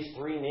conquered at least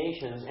 3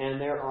 nations,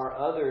 and there are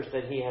others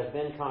that he has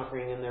been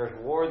conquering, and there's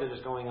war that is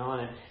going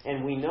on,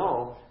 and we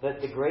know that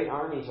the great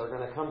armies are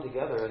going to come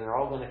together, and they're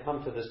all going to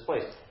come to this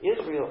place.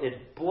 Israel,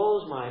 it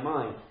blows my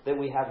mind that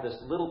we have this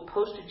little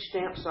postage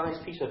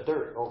stamp-sized piece of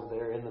dirt over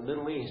there in the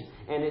Middle East,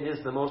 and it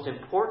is the most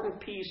important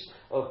piece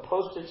of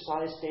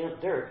postage-sized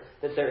stamped dirt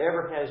that there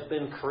ever has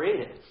been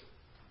created.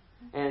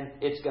 And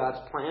it's God's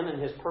plan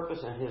and His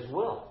purpose and His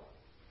will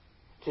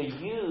to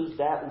use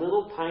that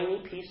little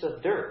tiny piece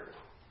of dirt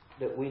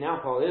that we now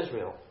call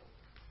Israel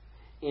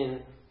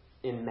in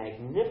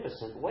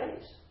magnificent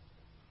ways.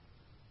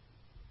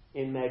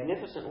 In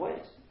magnificent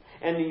ways.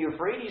 And the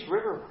Euphrates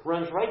River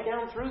runs right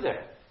down through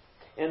there.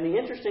 And the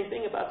interesting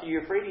thing about the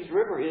Euphrates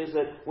River is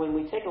that when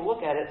we take a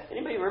look at it,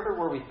 anybody remember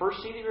where we first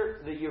see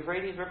the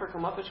Euphrates River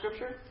come up in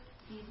Scripture?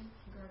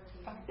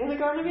 In the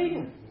Garden of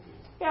Eden.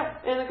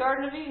 Yeah, in the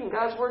Garden of Eden.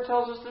 God's Word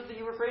tells us that the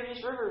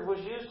Euphrates River was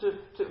used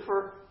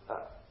for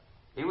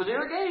it was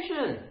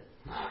irrigation.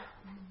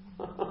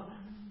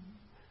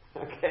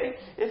 Okay?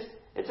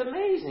 It's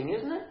amazing,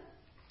 isn't it?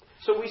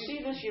 So we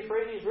see this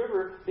Euphrates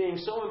River being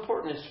so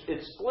important.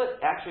 It's split.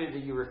 Actually,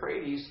 the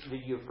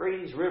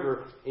Euphrates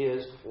River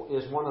is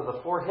one of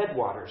the 4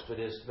 headwaters that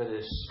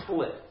is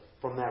split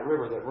from that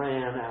river that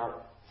ran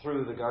out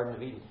through the Garden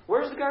of Eden.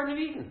 Where's the Garden of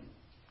Eden?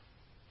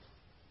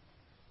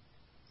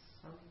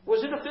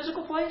 Was it a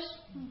physical place?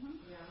 Mm-hmm.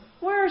 Yeah.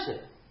 Where is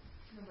it?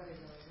 Nobody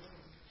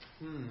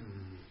knows.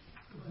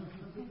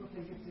 People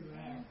think it's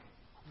Iraq.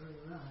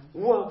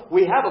 Well,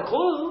 we have a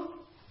clue.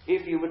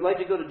 If you would like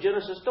to go to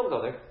Genesis, don't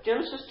go there.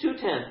 Genesis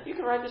 2:10. You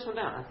can write this one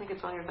down. I think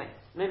it's on your thing.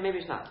 Maybe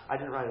it's not. I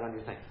didn't write it on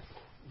your thing.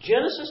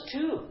 Genesis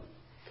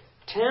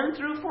 2:10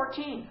 through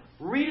 14.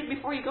 Read it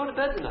before you go to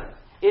bed tonight.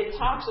 It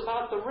talks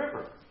about the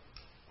river.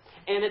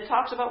 And it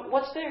talks about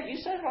what's there. You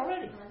said it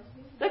already.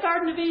 The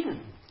Garden of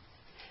Eden.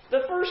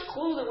 The first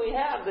clue that we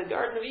have, the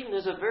Garden of Eden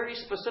is a very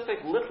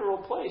specific literal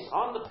place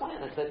on the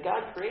planet that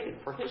God created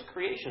for His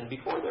creation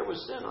before there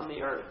was sin on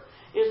the earth,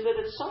 is that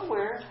it's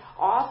somewhere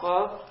off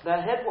of the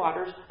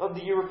headwaters of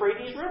the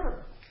Euphrates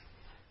River.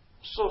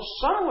 So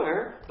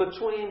somewhere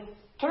between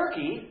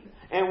Turkey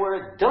and where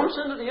it dumps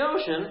into the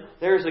ocean,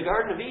 there's the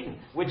Garden of Eden,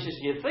 which is,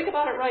 you think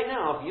about it right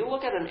now, if you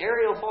look at an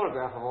aerial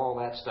photograph of all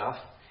that stuff,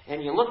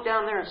 and you look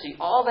down there and see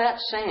all that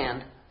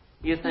sand,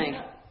 you think,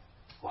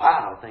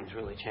 wow, things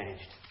really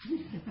changed.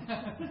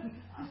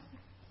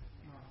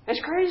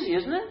 It's crazy,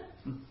 isn't it?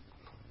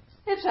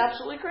 It's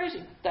absolutely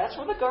crazy. That's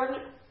where the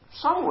garden,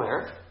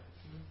 somewhere,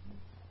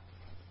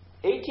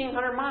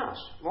 1,800 miles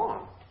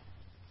long.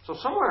 So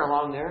somewhere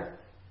along there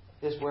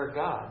is where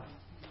God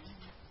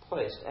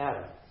placed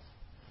Adam.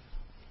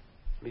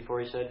 Before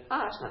He said,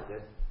 that's not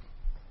good.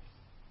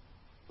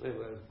 We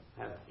would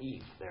have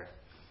Eve there.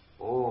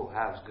 Oh,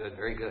 that was good,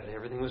 very good.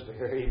 Everything was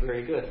very,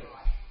 very good.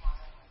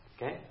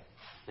 Okay?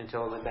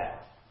 Until it went bad.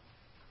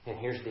 And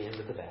here's the end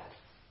of the bad.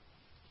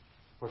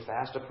 We're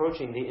fast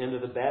approaching the end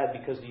of the bad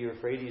because the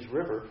Euphrates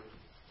River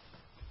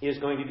is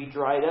going to be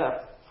dried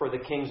up for the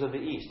kings of the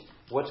east.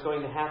 What's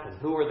going to happen?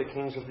 Who are the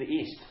kings of the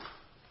east?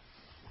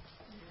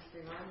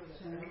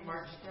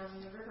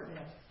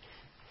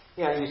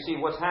 Yeah, you see,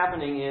 what's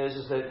happening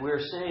is that we're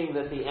seeing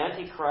that the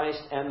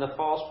Antichrist and the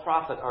false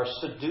prophet are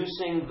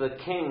seducing the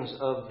kings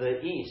of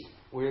the east.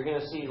 We're going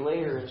to see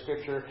later in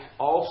Scripture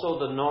also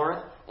the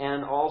north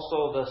and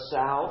also the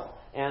south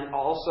and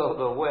also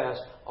the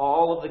west,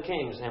 all of the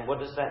kings. And what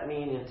does that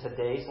mean in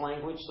today's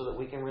language so that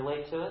we can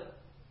relate to it?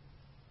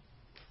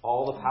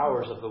 All the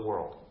powers of the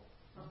world.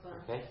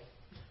 Okay?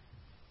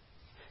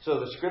 So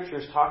the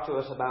Scriptures talk to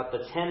us about the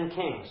 10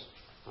 kings,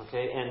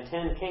 okay, and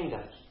 10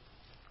 kingdoms.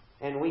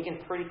 And we can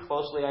pretty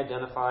closely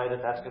identify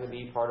that that's going to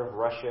be part of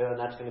Russia, and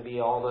that's going to be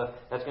all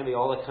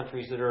the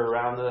countries that are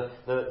around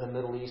the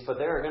Middle East. But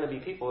there are going to be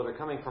people that are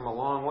coming from a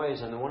long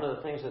ways, and one of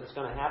the things that's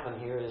going to happen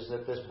here is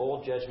that this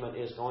bowl judgment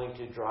is going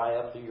to dry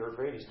up the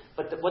Euphrates.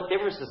 But what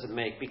difference does it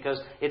make?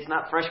 Because it's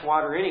not fresh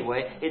water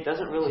anyway. It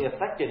doesn't really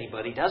affect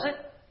anybody, does it?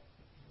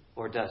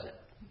 Or does it?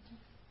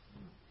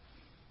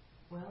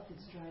 Well, if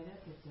it's dried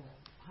up, it's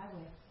a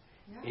highway.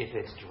 If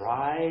it's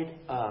dried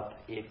up,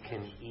 it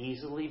can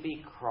easily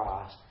be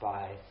crossed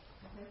by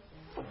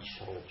foot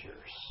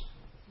soldiers.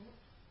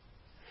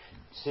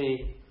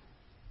 See,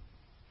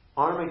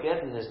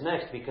 Armageddon is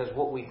next because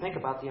what we think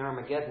about the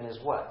Armageddon is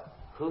what?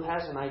 Who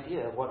has an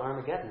idea of what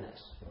Armageddon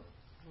is?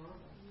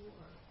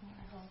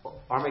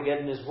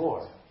 Armageddon is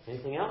war.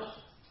 Anything else?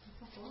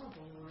 It's a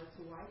horrible war. It's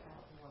a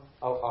wipeout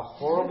war. A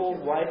horrible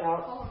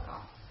wipeout?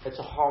 Holocaust. It's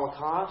a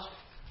Holocaust.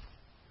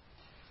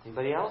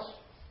 Anybody else?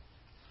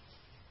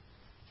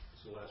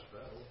 The last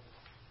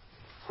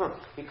battle.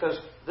 Because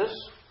this,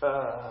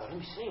 let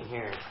me see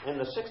here. In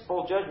the sixth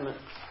bowl judgment,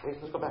 let's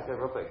go back there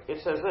real quick.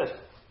 It says this,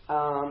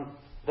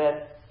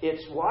 that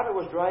its water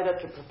was dried up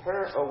to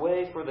prepare a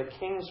way for the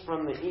kings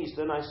from the east.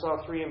 Then I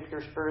saw 3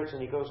 impure spirits,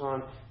 and he goes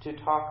on to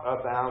talk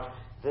about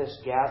this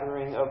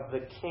gathering of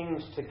the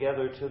kings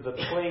together to the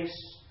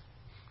place.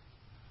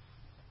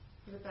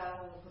 The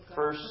battle of the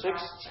Verse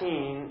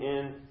 16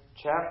 in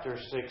chapter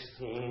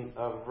 16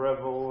 of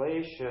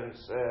Revelation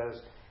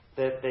says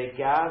that they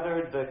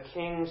gathered the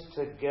kings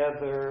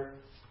together.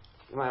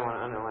 You might want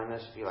to underline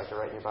this if you like to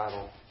write in your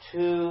Bible.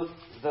 To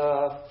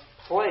the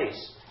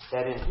place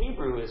that in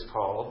Hebrew is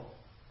called.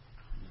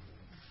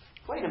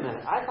 Wait a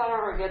minute. I thought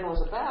Armageddon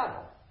was a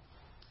battle.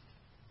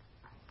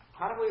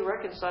 How do we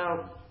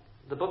reconcile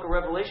the book of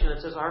Revelation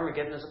that says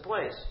Armageddon is a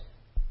place?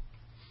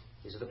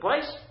 Is it a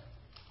place?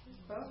 It's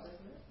both, isn't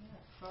it?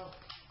 Yeah, both.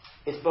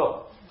 It's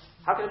both.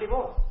 How can it be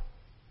both?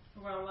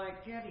 Well,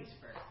 like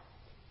Gettysburg.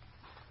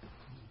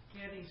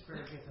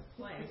 Gettysburg is a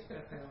place,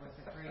 but there was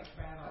a great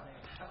battle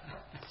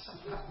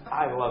there.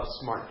 I love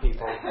smart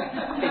people. I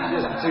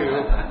just do.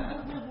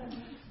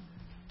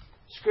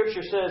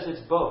 Scripture says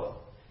it's both.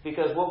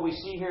 Because what we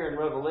see here in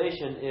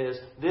Revelation is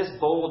this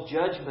bowl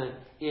judgment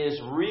is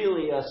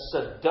really a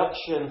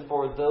seduction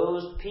for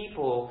those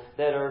people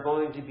that are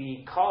going to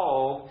be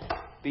called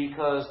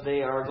because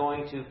they are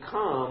going to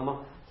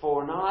come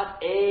for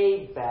not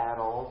a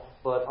battle,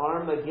 but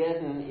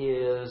Armageddon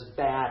is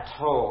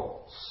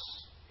battles.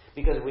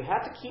 Because we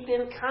have to keep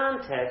in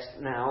context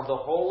now the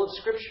whole of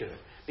Scripture.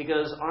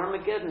 Because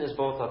Armageddon is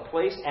both a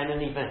place and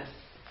an event.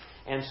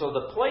 And so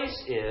the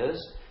place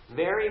is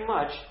very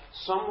much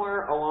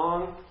somewhere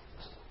along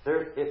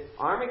there.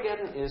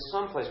 Armageddon is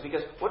someplace.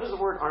 Because what does the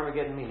word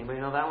Armageddon mean? Anybody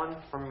know that one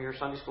from your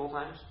Sunday school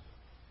times?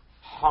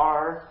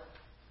 Har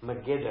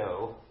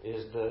Megiddo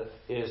is the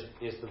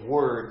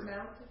word.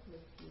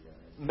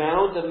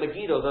 Mount of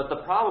Megiddo.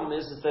 The problem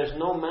is that there's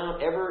no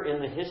mount ever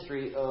in the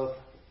history of,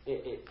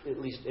 at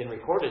least in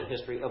recorded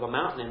history, of a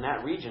mountain in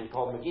that region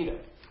called Megiddo.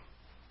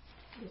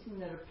 Isn't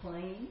that a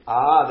plain?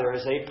 There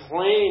is a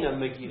plain of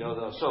Megiddo,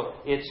 though. So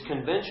it's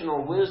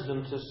conventional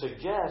wisdom to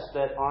suggest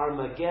that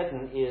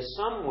Armageddon is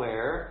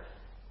somewhere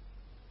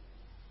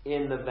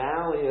in the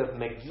valley of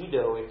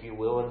Megiddo, if you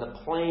will, in the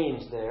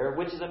plains there,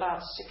 which is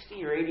about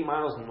 60 or 80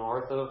 miles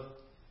north of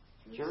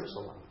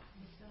Jerusalem.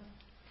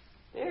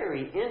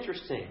 Very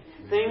interesting.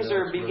 Things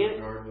are beginning.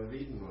 The Garden of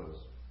Eden was.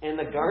 And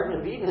the Garden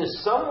of Eden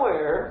is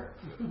somewhere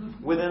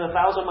within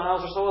 1,000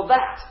 miles or so of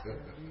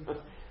that.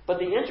 But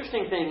the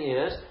interesting thing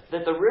is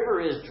that the river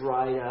is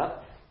dried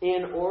up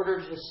in order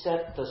to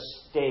set the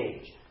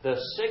stage. The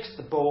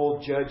sixth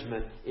bowl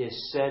judgment is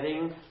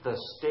setting the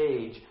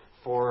stage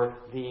for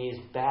these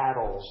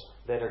battles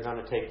that are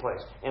going to take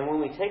place. And when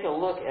we take a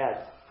look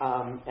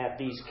at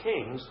these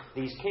kings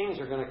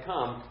are going to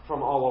come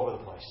from all over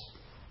the place.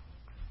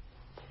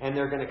 And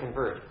they're going to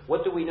converge.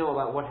 What do we know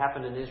about what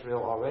happened in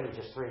Israel already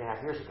just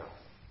 3.5 years ago?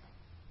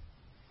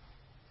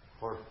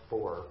 or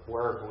 4,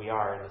 wherever we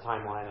are in the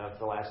timeline of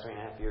the last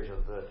 3.5 years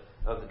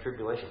of the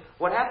tribulation.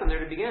 What happened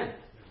there to begin?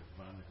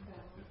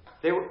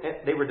 They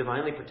were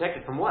divinely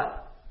protected from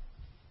what?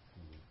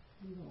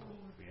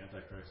 The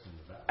Antichrist and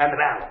the battle. And the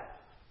battle.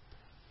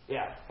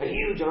 Yeah, a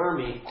huge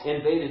army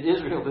invaded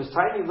Israel, this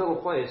tiny little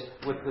place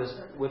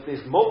with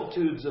these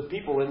multitudes of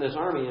people in this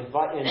army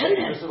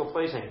invading this little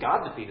place, and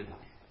God defeated them.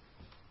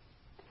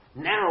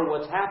 Now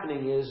what's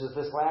happening is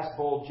this last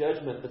bowl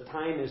judgment, the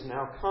time is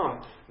now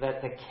come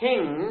that the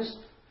kings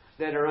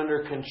that are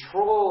under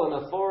control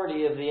and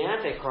authority of the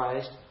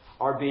Antichrist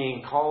are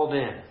being called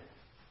in.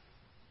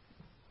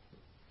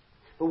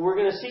 But we're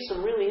going to see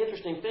some really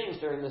interesting things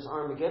during this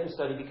Armageddon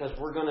study, because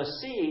we're going to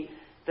see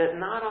that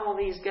not all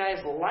these guys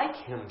like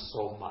him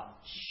so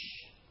much.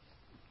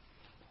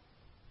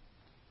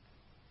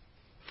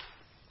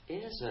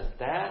 Isn't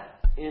that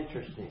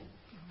interesting?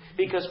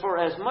 Because for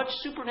as much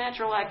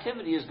supernatural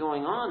activity is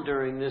going on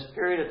during this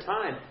period of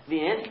time,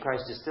 the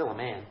Antichrist is still a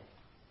man.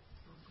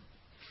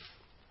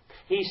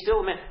 He's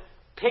still a man.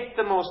 Pick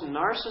the most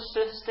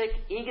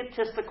narcissistic,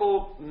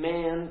 egotistical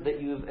man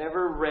that you've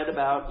ever read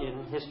about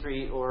in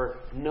history or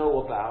know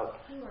about.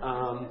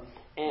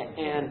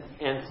 And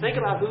think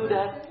about who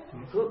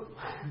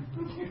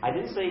I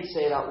didn't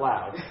say it out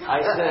loud.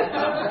 I said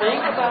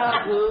think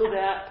about who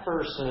that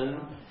person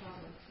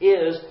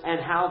is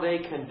and how they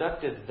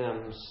conducted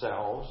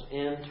themselves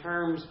in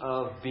terms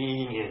of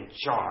being in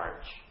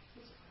charge.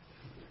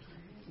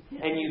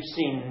 And you've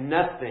seen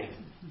nothing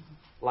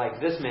like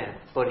this man,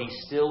 but he's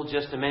still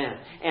just a man.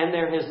 And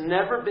there has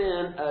never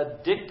been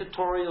a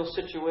dictatorial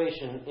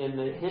situation in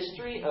the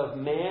history of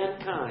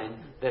mankind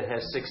that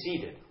has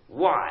succeeded.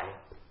 Why?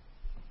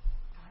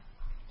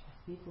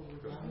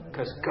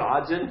 Because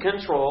God's in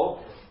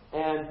control,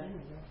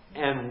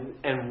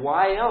 and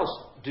why else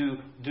do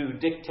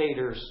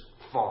dictators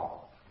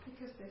fall?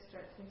 Because they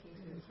start thinking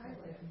too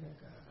highly.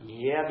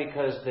 Yeah,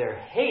 because they're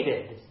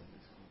hated.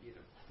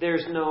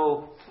 There's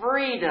no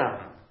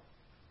freedom.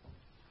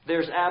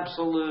 There's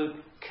absolute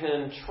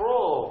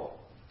control.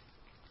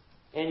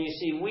 And you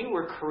see, we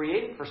were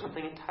created for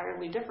something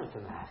entirely different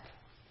than that.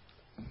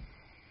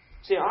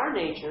 See, our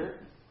nature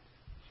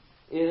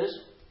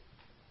is,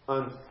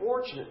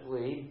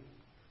 unfortunately,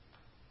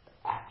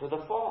 after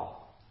the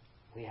fall.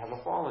 We have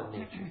a fallen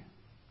nature.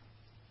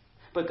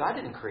 But God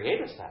didn't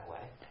create us that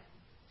way.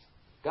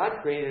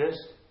 God created us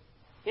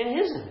in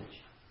His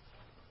image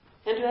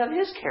and to have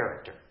His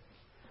character.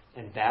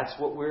 And that's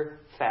what we're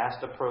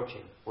fast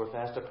approaching. We're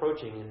fast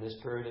approaching in this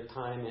period of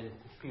time and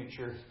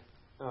future,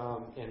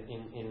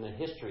 in the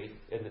history,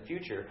 in the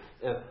future,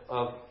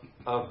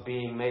 of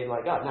being made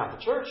like God. Now,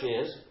 the church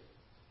is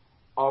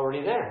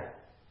already there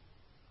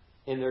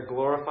in their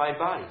glorified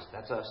bodies.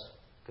 That's us,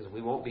 because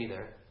we won't be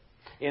there.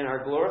 In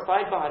our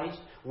glorified bodies,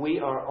 we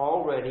are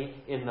already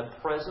in the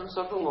presence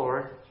of the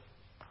Lord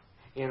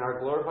in our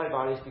glorified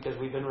bodies because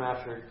we've been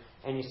raptured.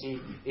 And you see,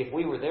 if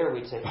we were there,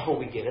 we'd say, oh,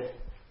 we get it.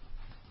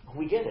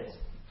 We get it.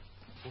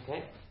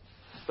 Okay?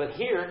 But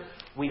here,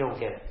 we don't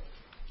get it.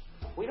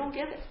 We don't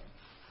get it.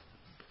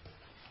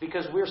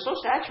 Because we're so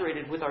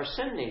saturated with our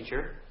sin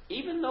nature,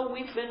 even though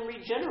we've been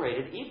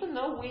regenerated, even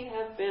though we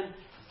have been,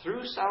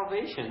 through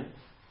salvation,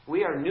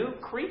 we are new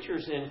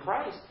creatures in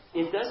Christ,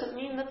 it doesn't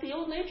mean that the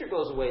old nature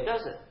goes away,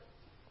 does it?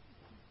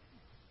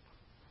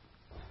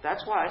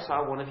 That's why I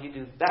saw one of you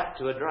do that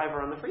to a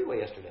driver on the freeway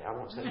yesterday. I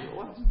won't say who it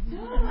was.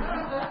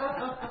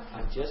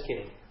 I'm just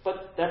kidding.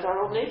 But that's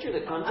our old nature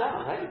that comes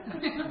out, right?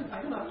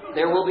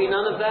 There will be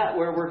none of that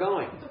where we're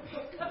going.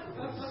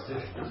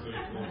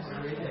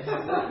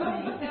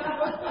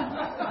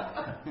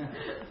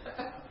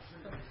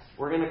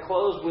 We're going to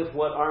close with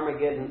what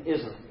Armageddon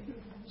isn't.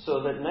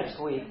 So that next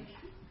week...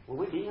 Will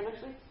we be here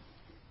next week?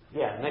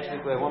 Yeah, next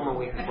week we have one more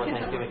week before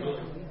Thanksgiving.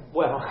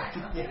 Well,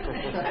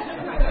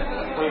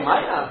 we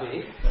might not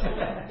be.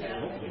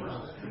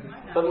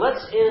 But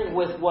let's end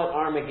with what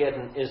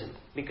Armageddon isn't.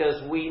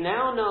 Because we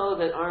now know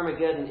that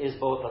Armageddon is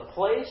both a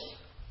place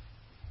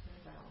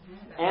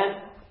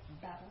and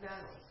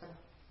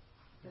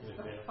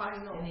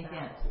An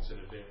event.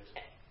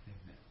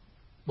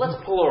 let's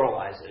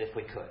pluralize it if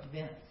we could.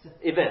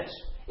 Events.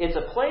 It's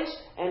a place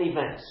and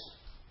events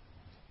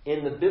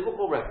in the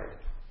biblical record.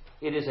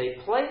 It is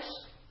a place,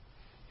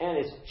 and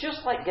it's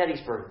just like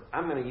Gettysburg.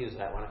 I'm going to use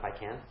that one if I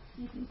can.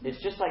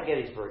 It's just like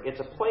Gettysburg. It's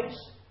a place,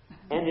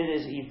 and it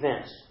is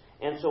events.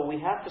 And so we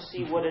have to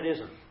see what it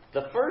isn't.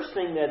 The first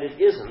thing that it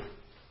isn't,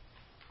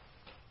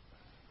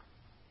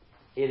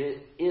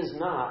 it is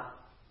not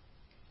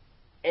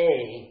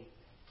a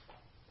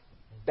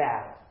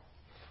battle.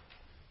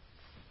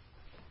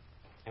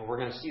 And we're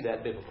going to see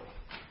that biblically.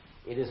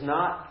 It is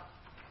not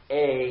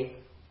a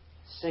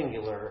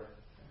singular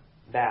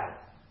battle.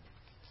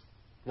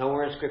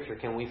 Nowhere in Scripture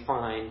can we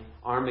find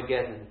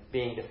Armageddon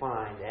being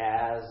defined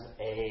as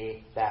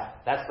a battle.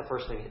 That's the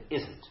first thing it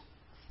isn't.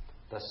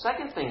 The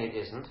second thing it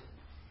isn't,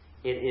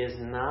 it is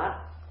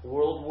not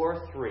World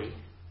War III.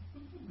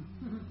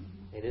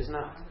 It is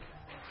not.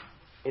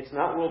 It's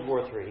not World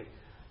War III.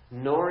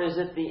 Nor is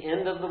it the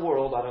end of the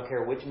world. I don't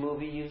care which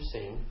movie you've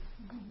seen.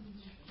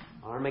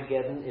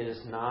 Armageddon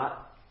is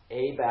not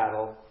a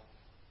battle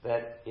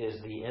that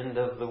is the end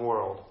of the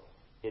world.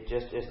 It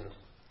just isn't.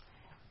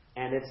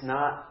 And it's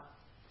not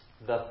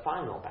the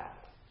final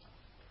battle.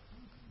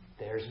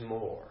 There's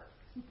more.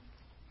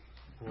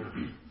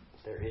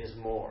 There is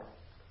more.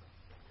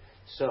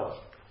 So,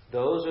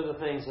 those are the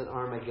things that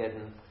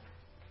Armageddon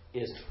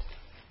isn't.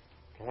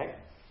 Okay?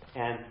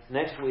 And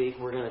next week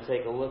we're going to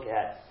take a look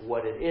at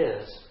what it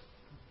is.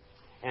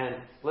 And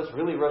let's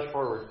really rush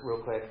forward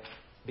real quick,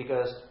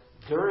 because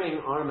during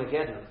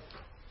Armageddon,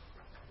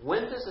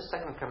 when does the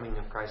second coming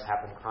of Christ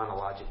happen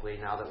chronologically,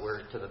 now that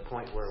we're to the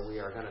point where we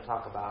are going to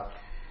talk about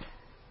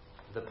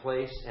the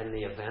place and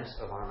the events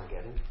of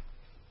Armageddon?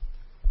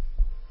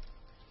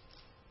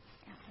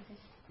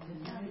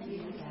 Isn't that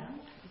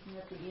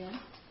the end?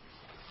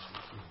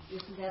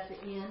 Isn't that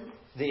the end?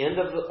 The end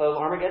of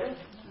Armageddon?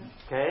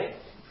 Okay.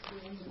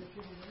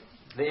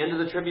 The end of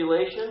the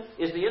tribulation?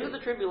 Is the end of the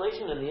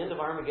tribulation and the end of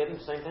Armageddon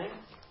the same thing?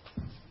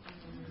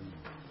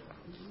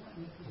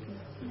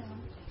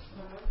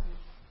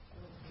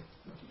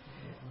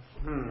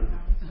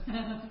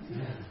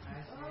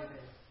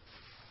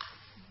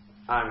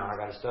 I don't know. I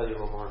got to study a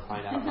little more and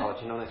find out. I'll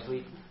let you know next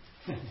week.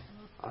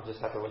 I'll just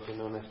have to let you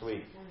know next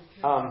week.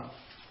 And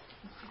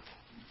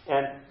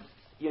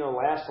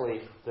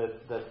lastly, the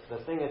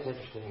thing that's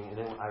interesting, and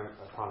then I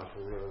promise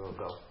we really will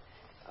go.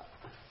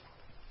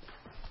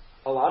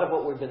 A lot of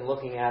what we've been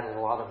looking at and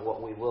a lot of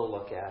what we will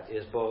look at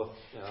is both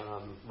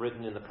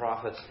written in the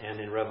prophets and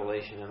in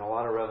Revelation. And a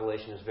lot of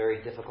Revelation is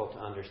very difficult to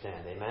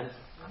understand. Amen?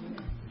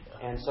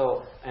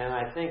 And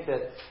I think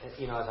that,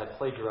 as I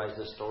plagiarize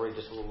this story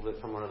just a little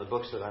bit from one of the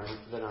books that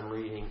I'm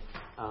reading,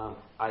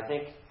 I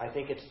think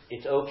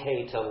it's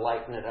okay to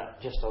lighten it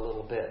up just a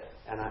little bit.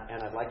 And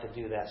I'd like to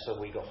do that so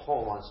we go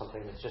home on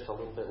something that's just a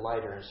little bit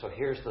lighter. And so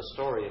here's the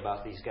story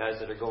about these guys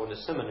that are going to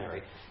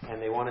seminary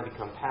and they want to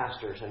become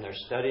pastors and they're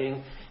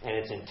studying and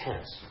it's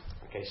intense.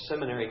 Okay,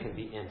 seminary can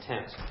be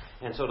intense.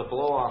 And so to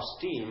blow off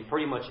steam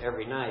pretty much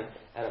every night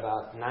at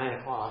about 9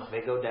 o'clock,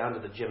 they go down to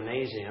the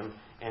gymnasium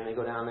and they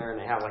go down there and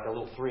they have like a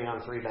little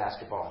 3-on-3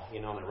 basketball.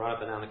 And they run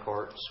up and down the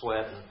court,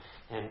 sweat,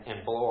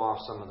 and blow off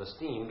some of the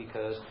steam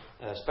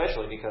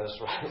especially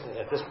because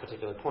at this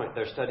particular point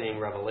they're studying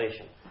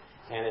Revelation.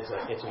 And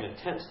it's an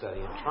intense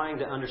study. And trying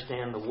to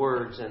understand the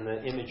words and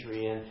the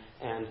imagery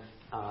and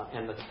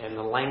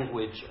the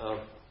language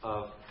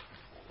of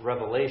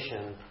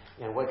Revelation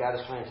and what God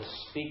is trying to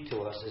speak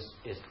to us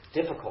is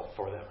difficult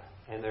for them.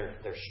 And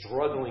they're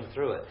struggling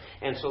through it.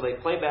 And so they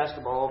play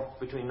basketball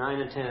between 9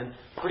 and 10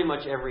 pretty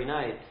much every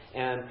night.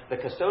 And the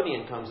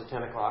custodian comes at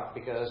 10 o'clock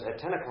because at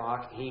 10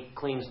 o'clock he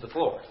cleans the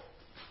floor.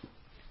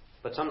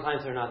 But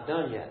sometimes they're not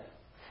done yet.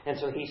 And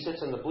so he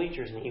sits in the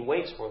bleachers and he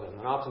waits for them.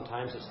 And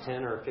oftentimes it's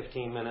 10 or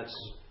 15 minutes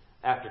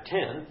after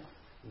 10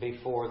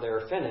 before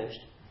they're finished,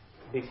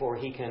 before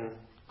he can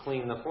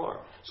clean the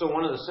floor. So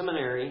one of the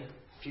seminary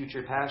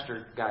future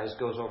pastor guys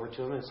goes over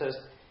to him and says,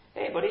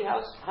 "Hey, buddy,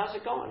 how's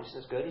it going?" He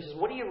says, "Good." He says,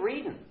 "What are you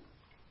reading?"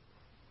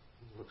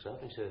 He looks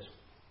up and he says,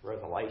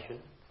 "Revelation."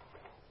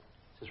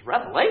 He says,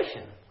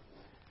 "Revelation?"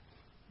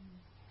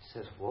 He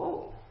says,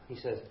 "Whoa." He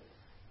says,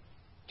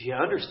 "Do you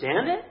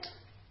understand it?"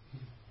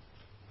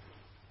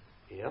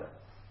 "Yep."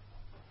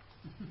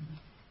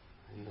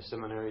 And the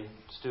seminary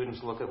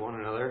students look at one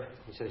another.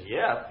 He says,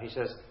 "Yeah." He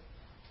says,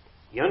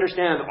 "You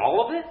understand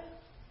all of it?"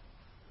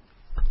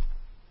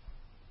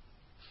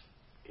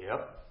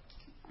 "Yep."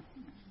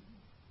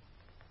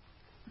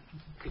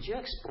 "Could you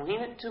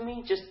explain it to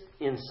me, just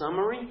in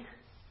summary?"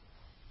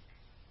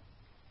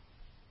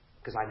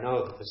 Because I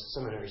know that the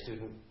seminary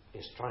student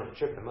is trying to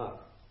trip him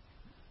up.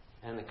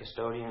 And the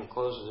custodian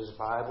closes his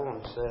Bible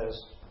and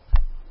says,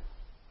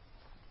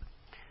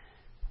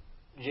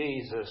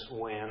 "Jesus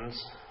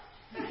wins."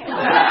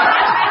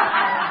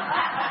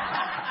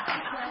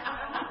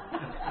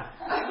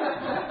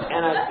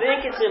 And I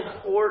think it's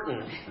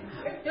important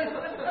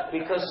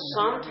because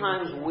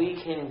sometimes we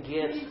can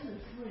get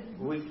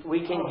really,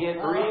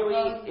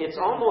 it's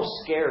almost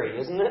scary,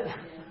 isn't it?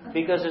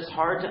 Because it's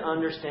hard to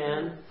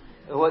understand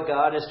what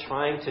God is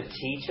trying to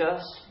teach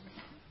us.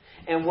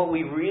 And what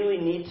we really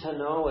need to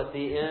know at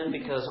the end,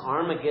 because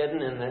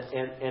Armageddon and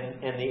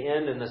the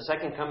end and the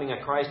second coming of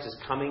Christ is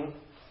coming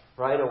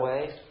right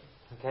away.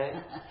 Okay?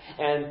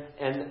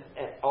 And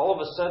all of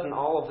a sudden,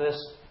 all of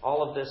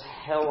this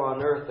hell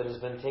on earth that has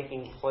been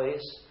taking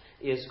place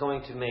is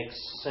going to make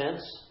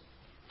sense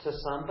to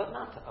some, but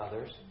not to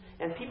others.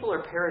 And people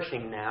are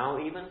perishing now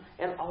even.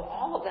 And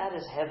all of that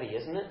is heavy,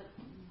 isn't it?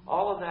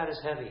 All of that is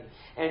heavy.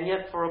 And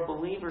yet for a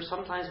believer,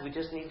 sometimes we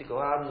just need to go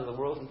out into the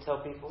world and tell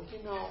people,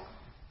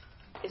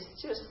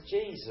 it's just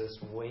Jesus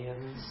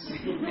wins.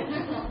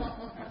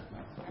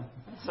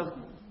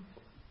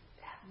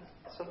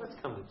 So let's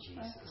come to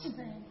Jesus.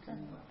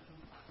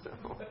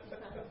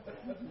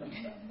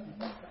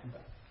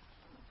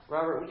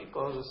 Robert, would you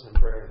close us in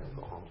prayer and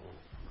we'll go home?